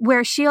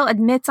 where Scheel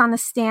admits on the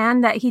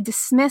stand that he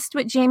dismissed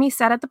what Jamie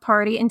said at the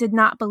party and did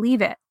not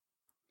believe it.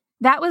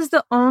 That was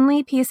the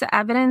only piece of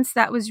evidence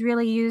that was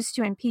really used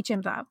to impeach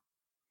him, though.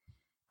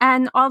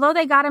 And although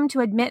they got him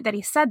to admit that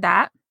he said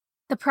that,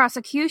 the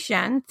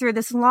prosecution, through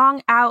this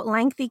long-out,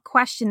 lengthy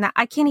question that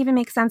I can't even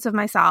make sense of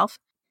myself,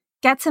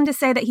 gets him to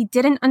say that he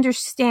didn't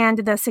understand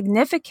the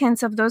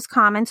significance of those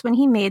comments when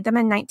he made them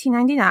in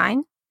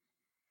 1999.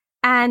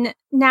 And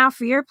now,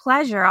 for your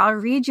pleasure, I'll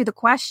read you the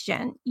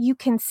question. You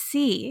can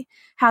see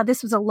how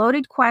this was a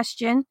loaded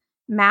question,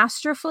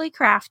 masterfully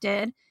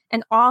crafted,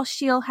 and all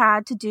Scheel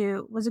had to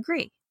do was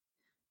agree.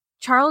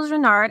 Charles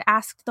Renard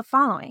asked the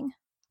following: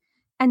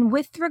 And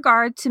with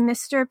regard to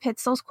Mr.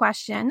 Pitzel's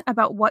question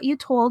about what you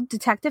told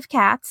Detective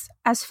Katz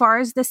as far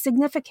as the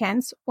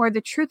significance or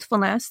the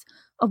truthfulness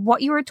of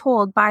what you were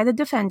told by the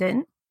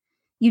defendant,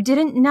 you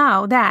didn't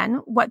know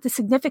then what the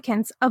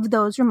significance of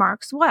those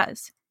remarks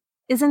was.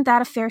 Isn't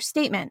that a fair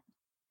statement?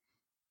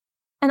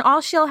 And all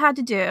Scheel had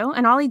to do,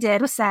 and all he did,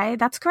 was say,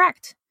 that's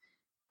correct.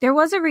 There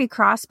was a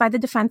recross by the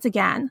defense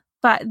again,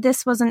 but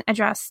this wasn't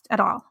addressed at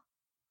all.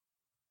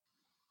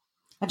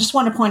 I just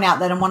want to point out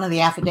that in one of the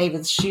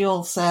affidavits,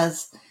 Scheel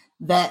says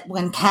that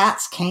when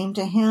Katz came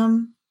to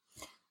him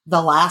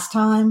the last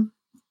time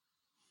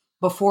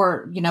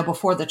before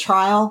the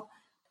trial,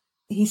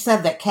 he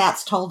said that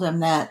Katz told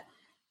him that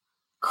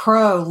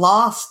Crow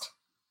lost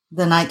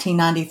the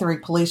 1993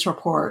 police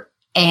report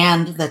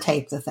and the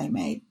tape that they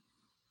made,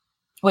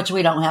 which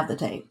we don't have the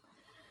tape.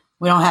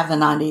 We don't have the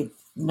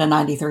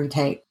 93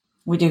 tape.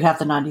 We do have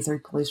the 93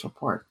 police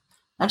report.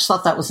 I just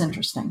thought that was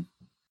interesting.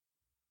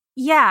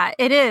 Yeah,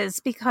 it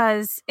is,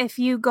 because if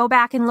you go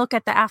back and look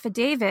at the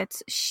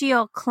affidavits,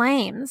 Scheel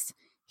claims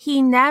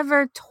he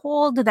never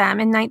told them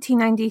in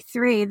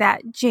 1993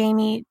 that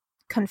Jamie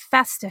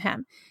confessed to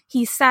him.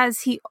 He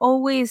says he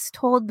always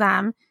told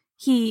them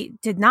he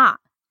did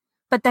not.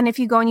 But then if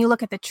you go and you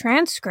look at the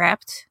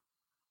transcript,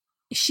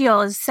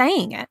 Scheel is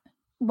saying it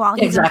while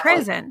he's in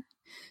prison.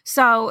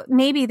 So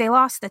maybe they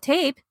lost the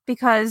tape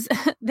because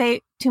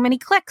too many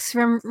clicks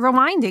from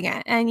rewinding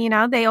it. And,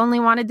 they only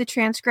wanted the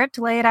transcript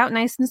to lay it out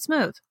nice and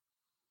smooth.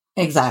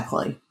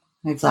 Exactly.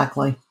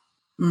 I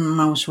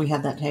wish we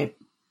had that tape.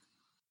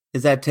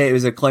 Is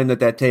it claimed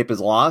that tape is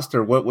lost,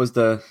 or what was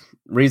the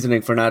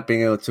reasoning for not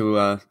being able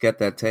to get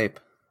that tape?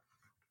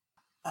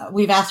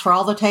 We've asked for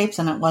all the tapes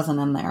and it wasn't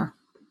in there.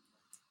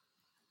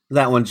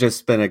 That one's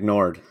just been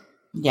ignored.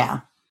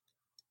 Yeah.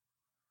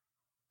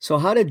 So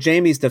how did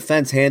Jamie's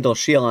defense handle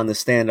Scheel on the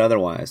stand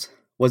otherwise?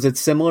 Was it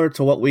similar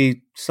to what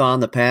we saw in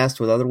the past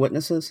with other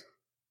witnesses?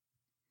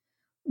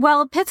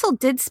 Well, Pitzel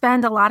did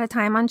spend a lot of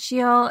time on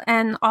Scheel,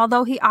 and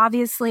although he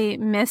obviously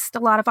missed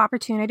a lot of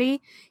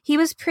opportunity, he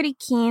was pretty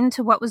keen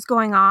to what was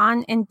going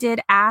on and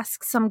did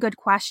ask some good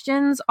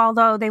questions,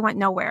 although they went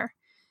nowhere.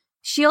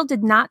 Scheel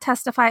did not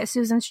testify at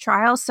Susan's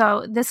trial,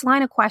 so this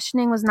line of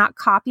questioning was not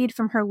copied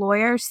from her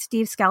lawyer,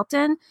 Steve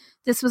Skelton.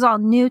 This was all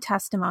new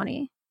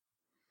testimony.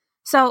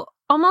 So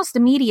almost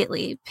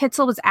immediately,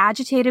 Pitzel was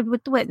agitated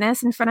with the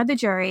witness in front of the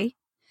jury,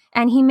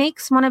 and he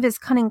makes one of his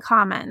cunning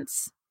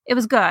comments. It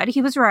was good,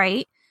 he was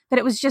right, but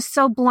it was just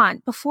so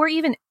blunt. Before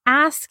even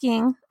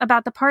asking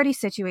about the party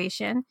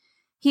situation,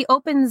 he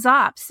opens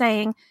up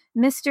saying,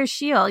 "Mr.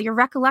 Scheel, your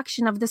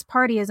recollection of this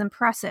party is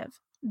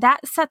impressive."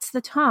 That sets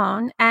the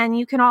tone, and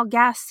you can all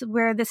guess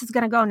where this is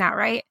going to go now,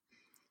 right?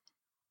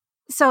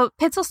 So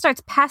Pitzel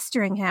starts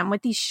pestering him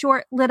with these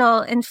short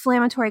little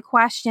inflammatory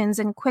questions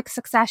in quick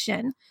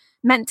succession,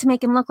 meant to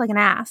make him look like an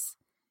ass.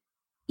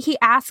 He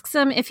asks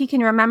him if he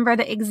can remember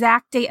the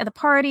exact date of the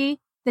party,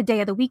 the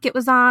day of the week it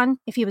was on,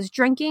 if he was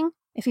drinking,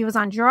 if he was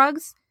on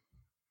drugs.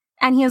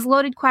 And he has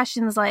loaded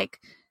questions like,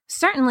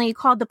 "Certainly you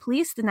called the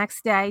police the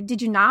next day,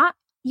 did you not?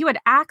 You had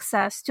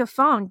access to a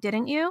phone,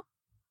 didn't you?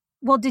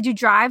 Well, did you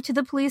drive to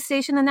the police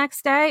station the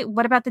next day?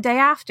 What about the day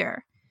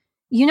after?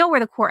 You know where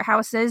the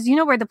courthouse is. You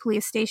know where the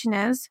police station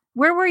is.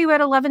 Where were you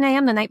at 11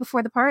 a.m. the night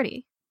before the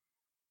party?"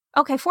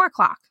 Okay, 4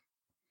 o'clock.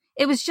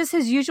 It was just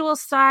his usual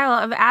style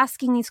of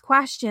asking these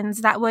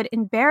questions that would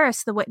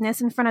embarrass the witness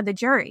in front of the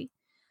jury.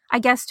 I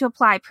guess to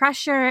apply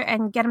pressure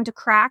and get him to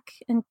crack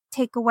and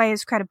take away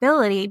his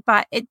credibility,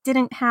 but it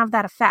didn't have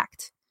that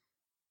effect.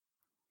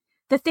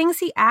 The things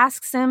he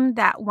asks him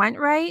that went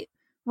right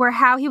were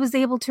how he was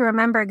able to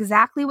remember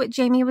exactly what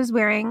Jamie was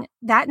wearing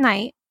that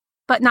night,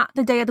 but not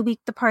the day of the week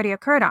the party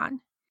occurred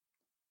on.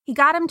 He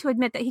got him to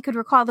admit that he could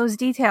recall those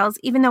details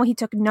even though he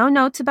took no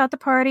notes about the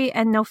party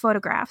and no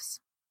photographs.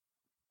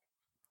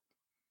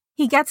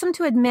 He gets him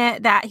to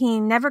admit that he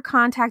never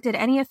contacted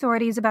any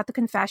authorities about the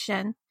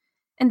confession,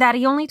 and that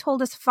he only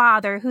told his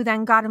father, who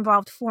then got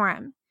involved for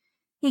him.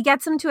 He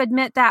gets him to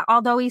admit that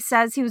although he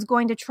says he was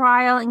going to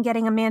trial and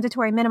getting a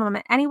mandatory minimum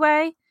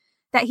anyway,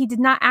 that he did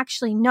not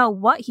actually know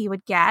what he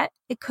would get.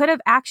 It could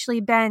have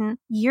actually been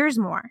years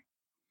more.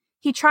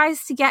 He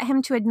tries to get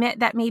him to admit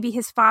that maybe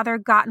his father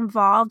got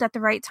involved at the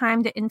right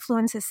time to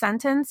influence his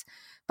sentence,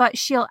 but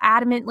Scheel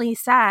adamantly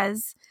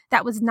says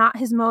that was not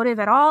his motive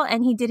at all,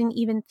 and he didn't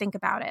even think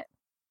about it.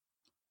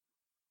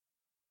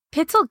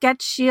 Pitzel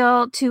gets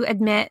Scheel to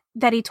admit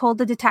that he told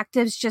the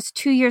detectives just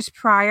 2 years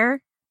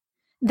prior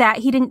that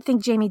he didn't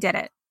think Jamie did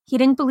it. He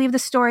didn't believe the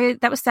story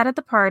that was said at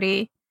the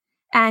party,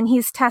 and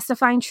he's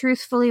testifying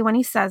truthfully when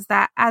he says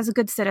that as a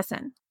good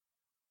citizen.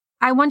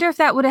 I wonder if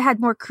that would have had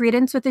more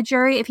credence with the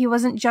jury if he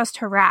wasn't just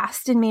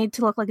harassed and made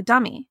to look like a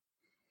dummy.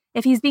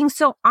 If he's being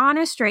so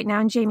honest right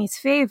now in Jamie's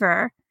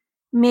favor,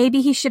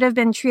 maybe he should have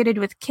been treated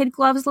with kid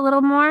gloves a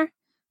little more.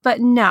 But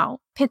no,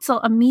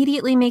 Pitzel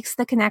immediately makes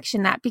the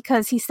connection that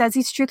because he says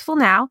he's truthful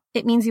now,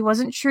 it means he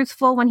wasn't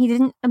truthful when he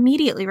didn't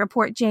immediately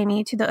report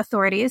Jamie to the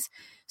authorities,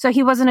 so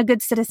he wasn't a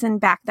good citizen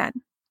back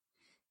then.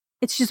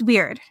 It's just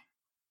weird.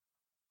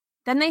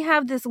 Then they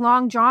have this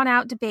long,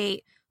 drawn-out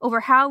debate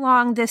over how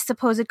long this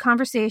supposed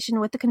conversation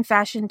with the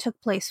confession took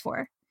place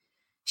for.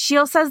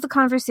 Scheel says the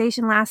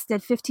conversation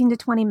lasted 15 to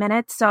 20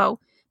 minutes, so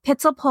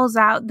Pitzel pulls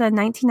out the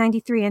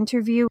 1993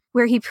 interview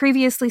where he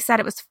previously said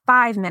it was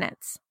 5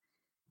 minutes.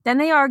 Then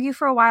they argue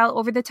for a while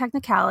over the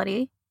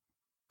technicality,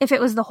 if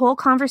it was the whole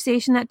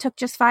conversation that took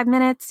just 5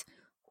 minutes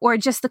or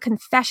just the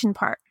confession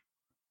part.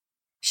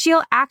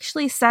 Scheel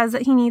actually says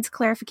that he needs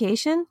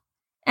clarification,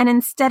 and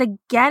instead of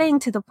getting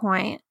to the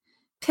point,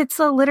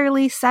 Pitzel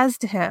literally says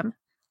to him,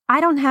 "I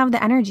don't have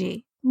the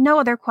energy. No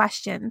other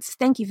questions.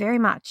 Thank you very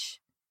much."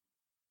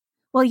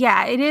 Well,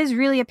 yeah, it is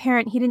really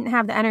apparent he didn't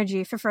have the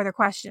energy for further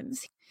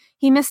questions.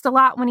 He missed a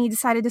lot when he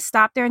decided to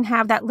stop there and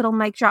have that little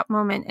mic drop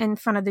moment in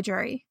front of the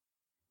jury.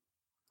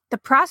 The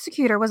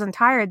prosecutor wasn't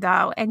tired,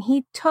 though, and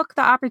he took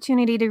the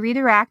opportunity to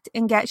redirect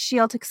and get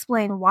Scheel to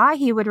explain why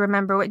he would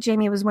remember what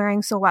Jamie was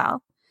wearing so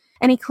well.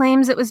 And he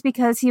claims it was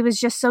because he was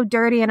just so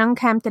dirty and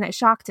unkempt and it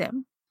shocked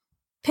him.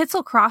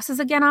 Pitzel crosses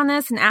again on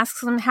this and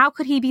asks him how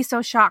could he be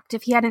so shocked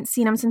if he hadn't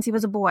seen him since he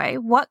was a boy?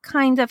 What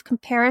kind of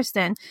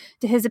comparison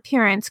to his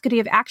appearance could he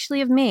have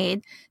actually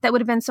made that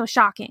would have been so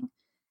shocking?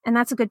 And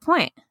that's a good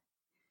point.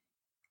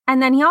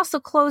 And then he also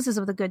closes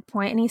with a good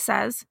point and he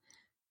says,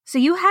 "So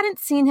you hadn't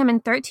seen him in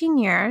 13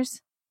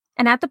 years,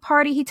 and at the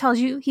party he tells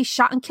you he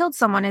shot and killed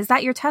someone. Is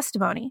that your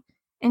testimony?"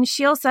 And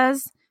Scheel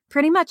says,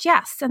 "Pretty much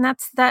yes," and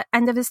that's the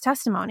end of his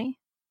testimony.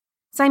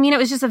 So, I mean, it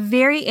was just a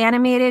very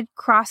animated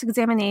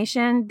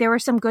cross-examination. There were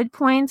some good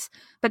points,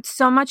 but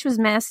so much was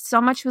missed,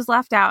 so much was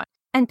left out.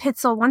 And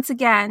Pitzel, once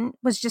again,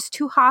 was just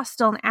too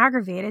hostile and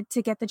aggravated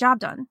to get the job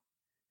done.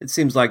 It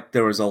seems like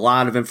there was a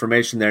lot of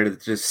information there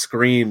that just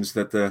screams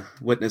that the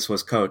witness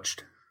was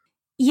coached.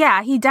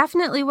 Yeah, he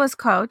definitely was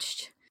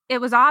coached. It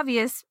was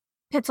obvious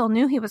Pitzel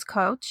knew he was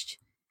coached.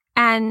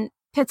 And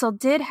Pitzel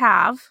did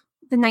have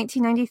the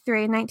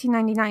 1993 and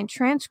 1999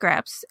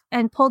 transcripts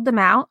and pulled them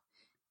out.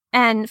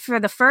 And for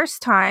the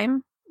first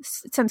time,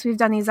 since we've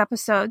done these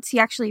episodes, he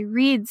actually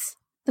reads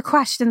the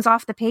questions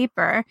off the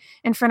paper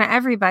in front of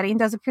everybody and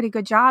does a pretty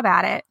good job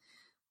at it.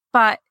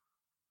 But,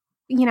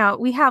 you know,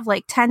 we have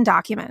like 10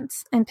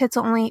 documents and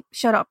Pitzel only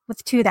showed up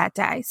with 2 that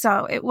day.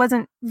 So it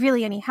wasn't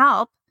really any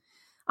help.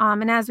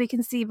 And as we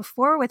can see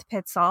before with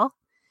Pitzel,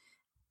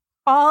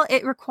 all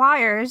it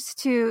requires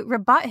to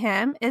rebut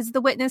him is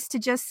the witness to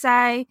just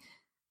say,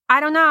 I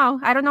don't know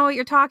what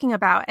you're talking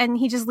about. And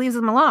he just leaves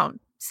them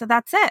alone. So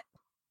that's it.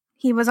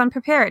 He was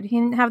unprepared. He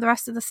didn't have the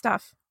rest of the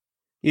stuff.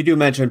 You do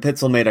mention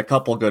Pitzel made a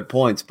couple good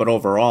points, but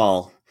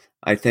overall,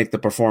 I think the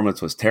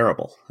performance was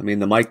terrible. I mean,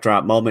 the mic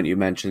drop moment you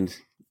mentioned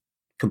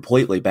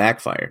completely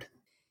backfired.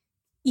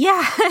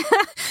 Yeah,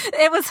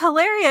 it was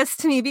hilarious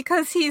to me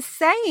because he's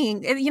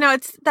saying, you know,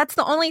 that's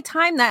the only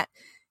time that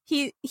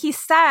he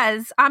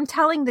says, "I'm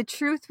telling the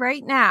truth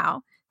right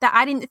now that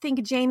I didn't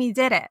think Jamie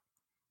did it."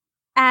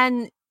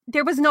 And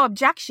there was no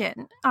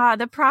objection.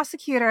 The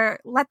prosecutor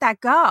let that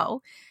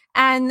go.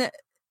 And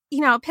you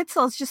know,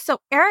 Pitzel is just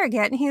so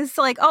arrogant. He's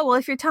like, "Oh, well,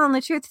 if you're telling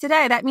the truth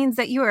today, that means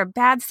that you were a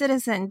bad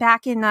citizen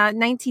back in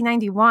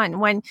 1991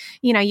 when,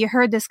 you know, you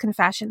heard this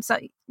confession." So,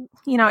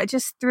 you know, it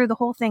just threw the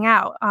whole thing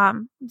out.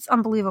 It's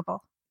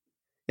unbelievable.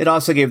 It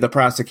also gave the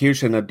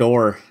prosecution a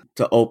door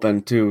to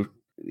open to,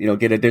 you know,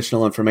 get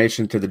additional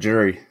information to the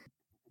jury.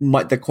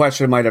 The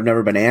question might have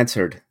never been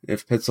answered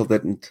if Pitzel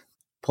didn't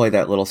play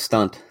that little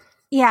stunt.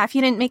 Yeah, if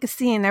you didn't make a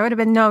scene, there would have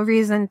been no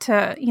reason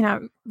to, you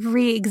know,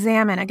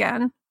 re-examine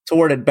again. To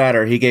word it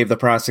better, he gave the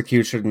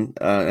prosecution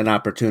an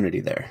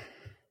opportunity there.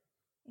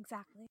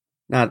 Exactly.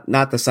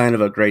 Not the sign of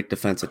a great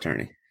defense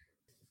attorney.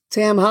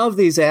 Tam, how have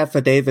these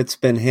affidavits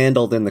been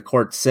handled in the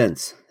court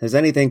since? Has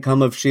anything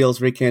come of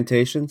Scheel's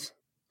recantations?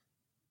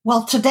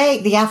 Well, to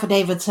date, the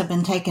affidavits have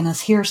been taken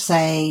as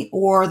hearsay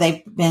or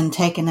they've been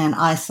taken in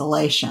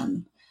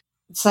isolation.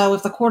 So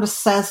if the court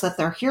says that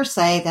they're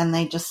hearsay, then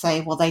they just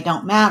say, well, they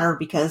don't matter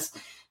because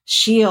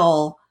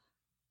Scheel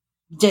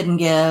didn't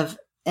give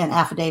an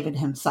affidavit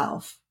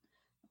himself.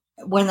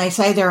 When they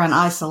say they're in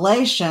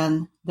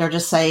isolation, they're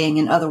just saying,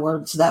 in other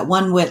words, that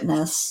one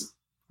witness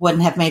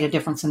wouldn't have made a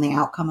difference in the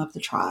outcome of the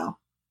trial.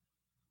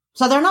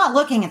 So they're not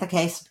looking at the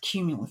case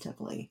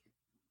cumulatively,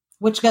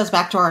 which goes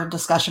back to our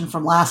discussion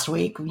from last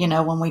week, you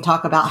know, when we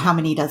talk about how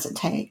many does it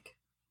take?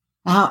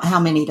 How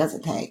many does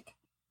it take?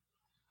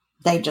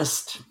 They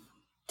just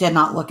did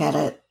not look at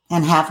it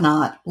and have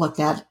not looked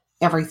at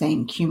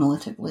everything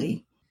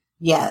cumulatively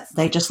yet.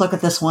 They just look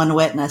at this one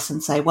witness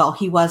and say, well,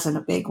 he wasn't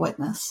a big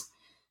witness.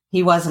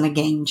 He wasn't a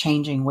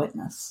game-changing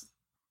witness.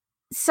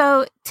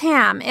 So,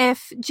 Tam,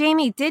 if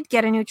Jamie did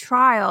get a new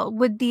trial,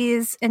 would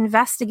these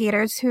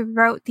investigators who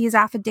wrote these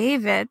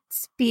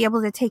affidavits be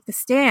able to take the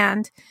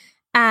stand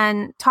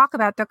and talk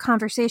about the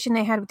conversation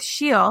they had with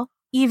Scheel,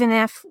 even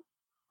if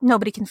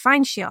nobody can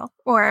find Scheel?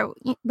 Or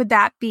would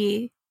that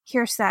be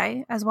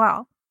hearsay as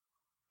well?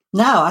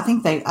 No, I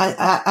think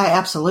I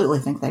absolutely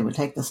think they would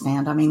take the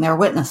stand. I mean, they're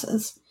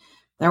witnesses.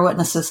 They're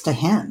witnesses to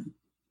him.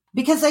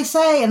 Because they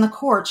say in the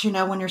courts, you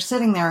know, when you're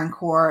sitting there in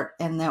court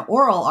and the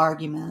oral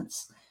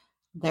arguments,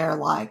 they're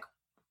like,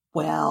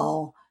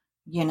 well,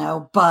 you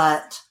know,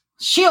 but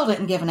Scheel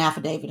didn't give an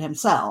affidavit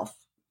himself.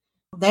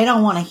 They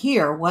don't want to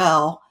hear,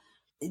 well,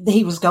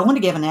 he was going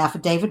to give an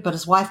affidavit, but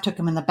his wife took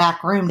him in the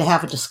back room to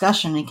have a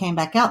discussion and came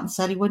back out and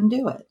said he wouldn't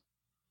do it.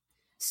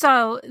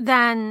 So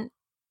then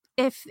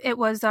if it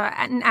was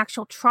an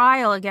actual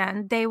trial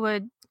again, they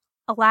would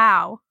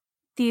allow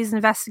these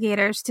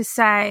investigators to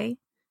say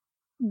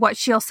what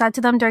Scheel said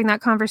to them during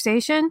that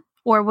conversation?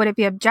 Or would it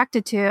be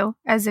objected to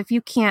as if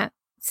you can't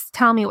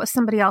tell me what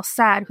somebody else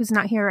said who's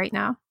not here right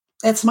now?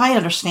 It's my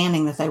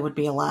understanding that they would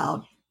be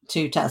allowed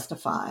to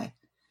testify.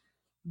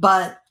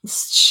 But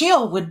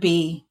Scheel would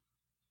be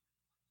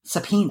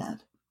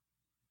subpoenaed.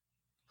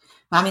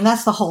 I mean,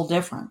 that's the whole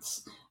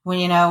difference.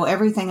 When,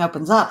 everything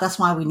opens up, that's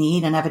why we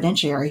need an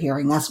evidentiary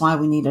hearing. That's why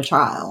we need a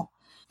trial,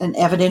 an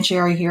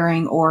evidentiary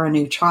hearing or a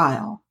new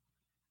trial.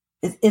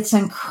 It's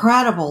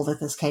incredible that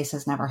this case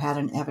has never had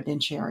an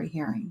evidentiary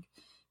hearing.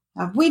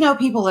 We know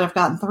people that have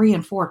gotten 3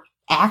 and 4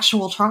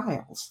 actual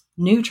trials,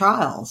 new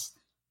trials,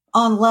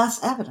 on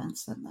less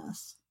evidence than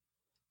this.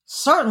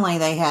 Certainly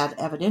they had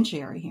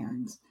evidentiary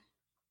hearings.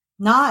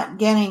 Not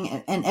getting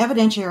an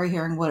evidentiary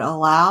hearing would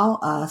allow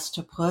us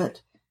to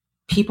put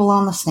people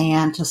on the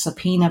stand, to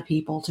subpoena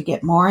people, to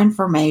get more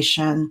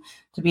information,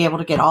 to be able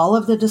to get all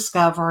of the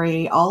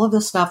discovery, all of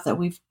the stuff that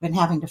we've been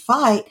having to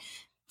fight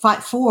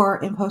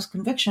for in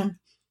post-conviction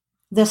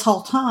this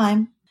whole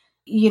time.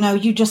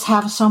 You just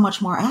have so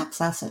much more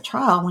access at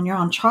trial. When you're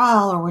on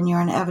trial or when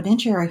you're in an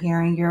evidentiary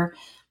hearing, you're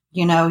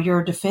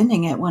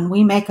defending it. When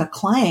we make a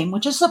claim,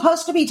 which is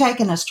supposed to be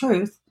taken as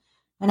truth,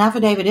 an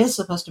affidavit is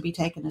supposed to be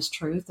taken as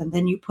truth, and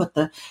then you put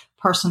the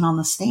person on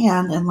the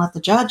stand and let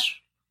the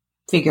judge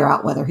figure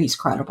out whether he's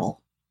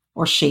credible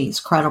or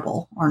she's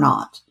credible or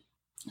not.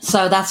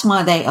 So that's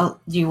why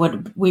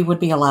we would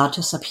be allowed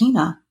to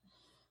subpoena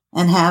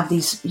and have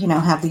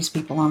these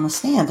people on the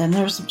stand. And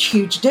there's a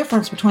huge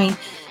difference between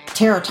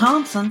Tara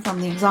Thompson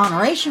from the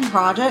Exoneration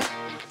Project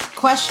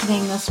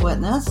questioning this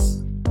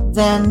witness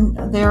than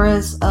there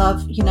is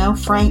of,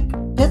 Frank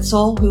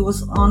Pitzel, who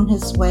was on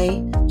his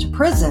way to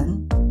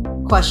prison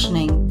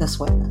questioning this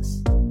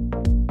witness.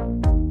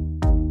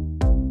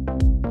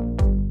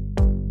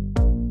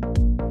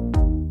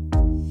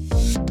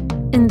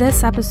 In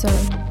this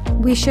episode,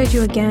 we showed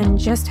you again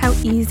just how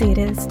easy it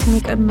is to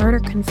make a murder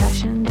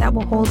confession that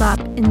will hold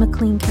up in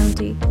McLean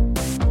County.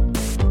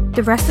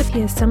 The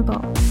recipe is simple.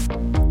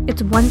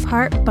 It's 1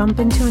 part bump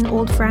into an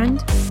old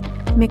friend,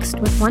 mixed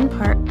with 1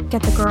 part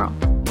get the girl.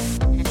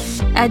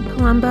 Ed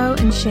Palumbo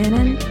and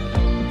Shannon,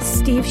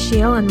 Steve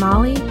Scheel and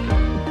Molly,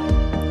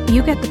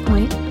 you get the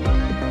point.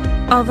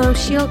 Although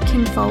Scheel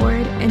came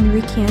forward and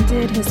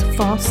recanted his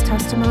false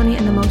testimony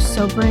in the most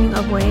sobering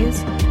of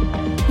ways,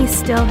 he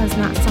still has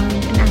not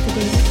signed an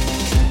affidavit.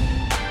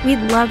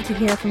 We'd love to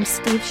hear from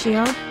Steve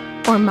Scheel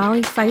or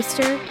Molly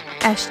Pfister,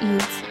 Esche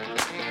Eades.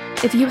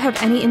 If you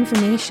have any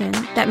information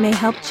that may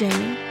help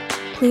Jamie,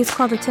 please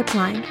call the tip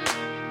line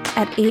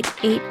at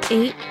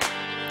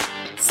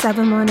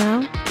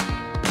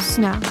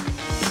 888-710-SNOW.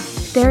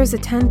 There is a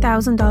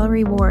 $10,000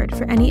 reward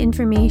for any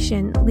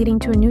information leading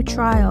to a new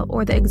trial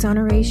or the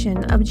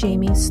exoneration of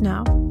Jamie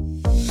Snow.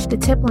 The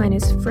tip line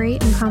is free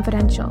and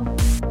confidential.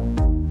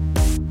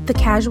 The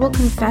casual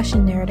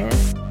confession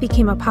narrative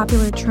became a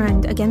popular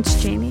trend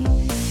against Jamie,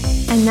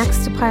 and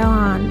next to pile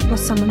on was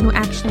someone who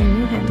actually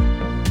knew him,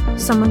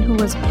 someone who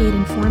was a paid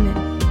informant.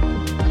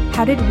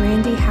 How did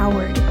Randy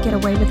Howard get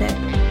away with it?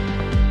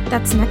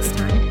 That's next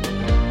time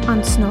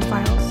on Snow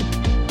Files.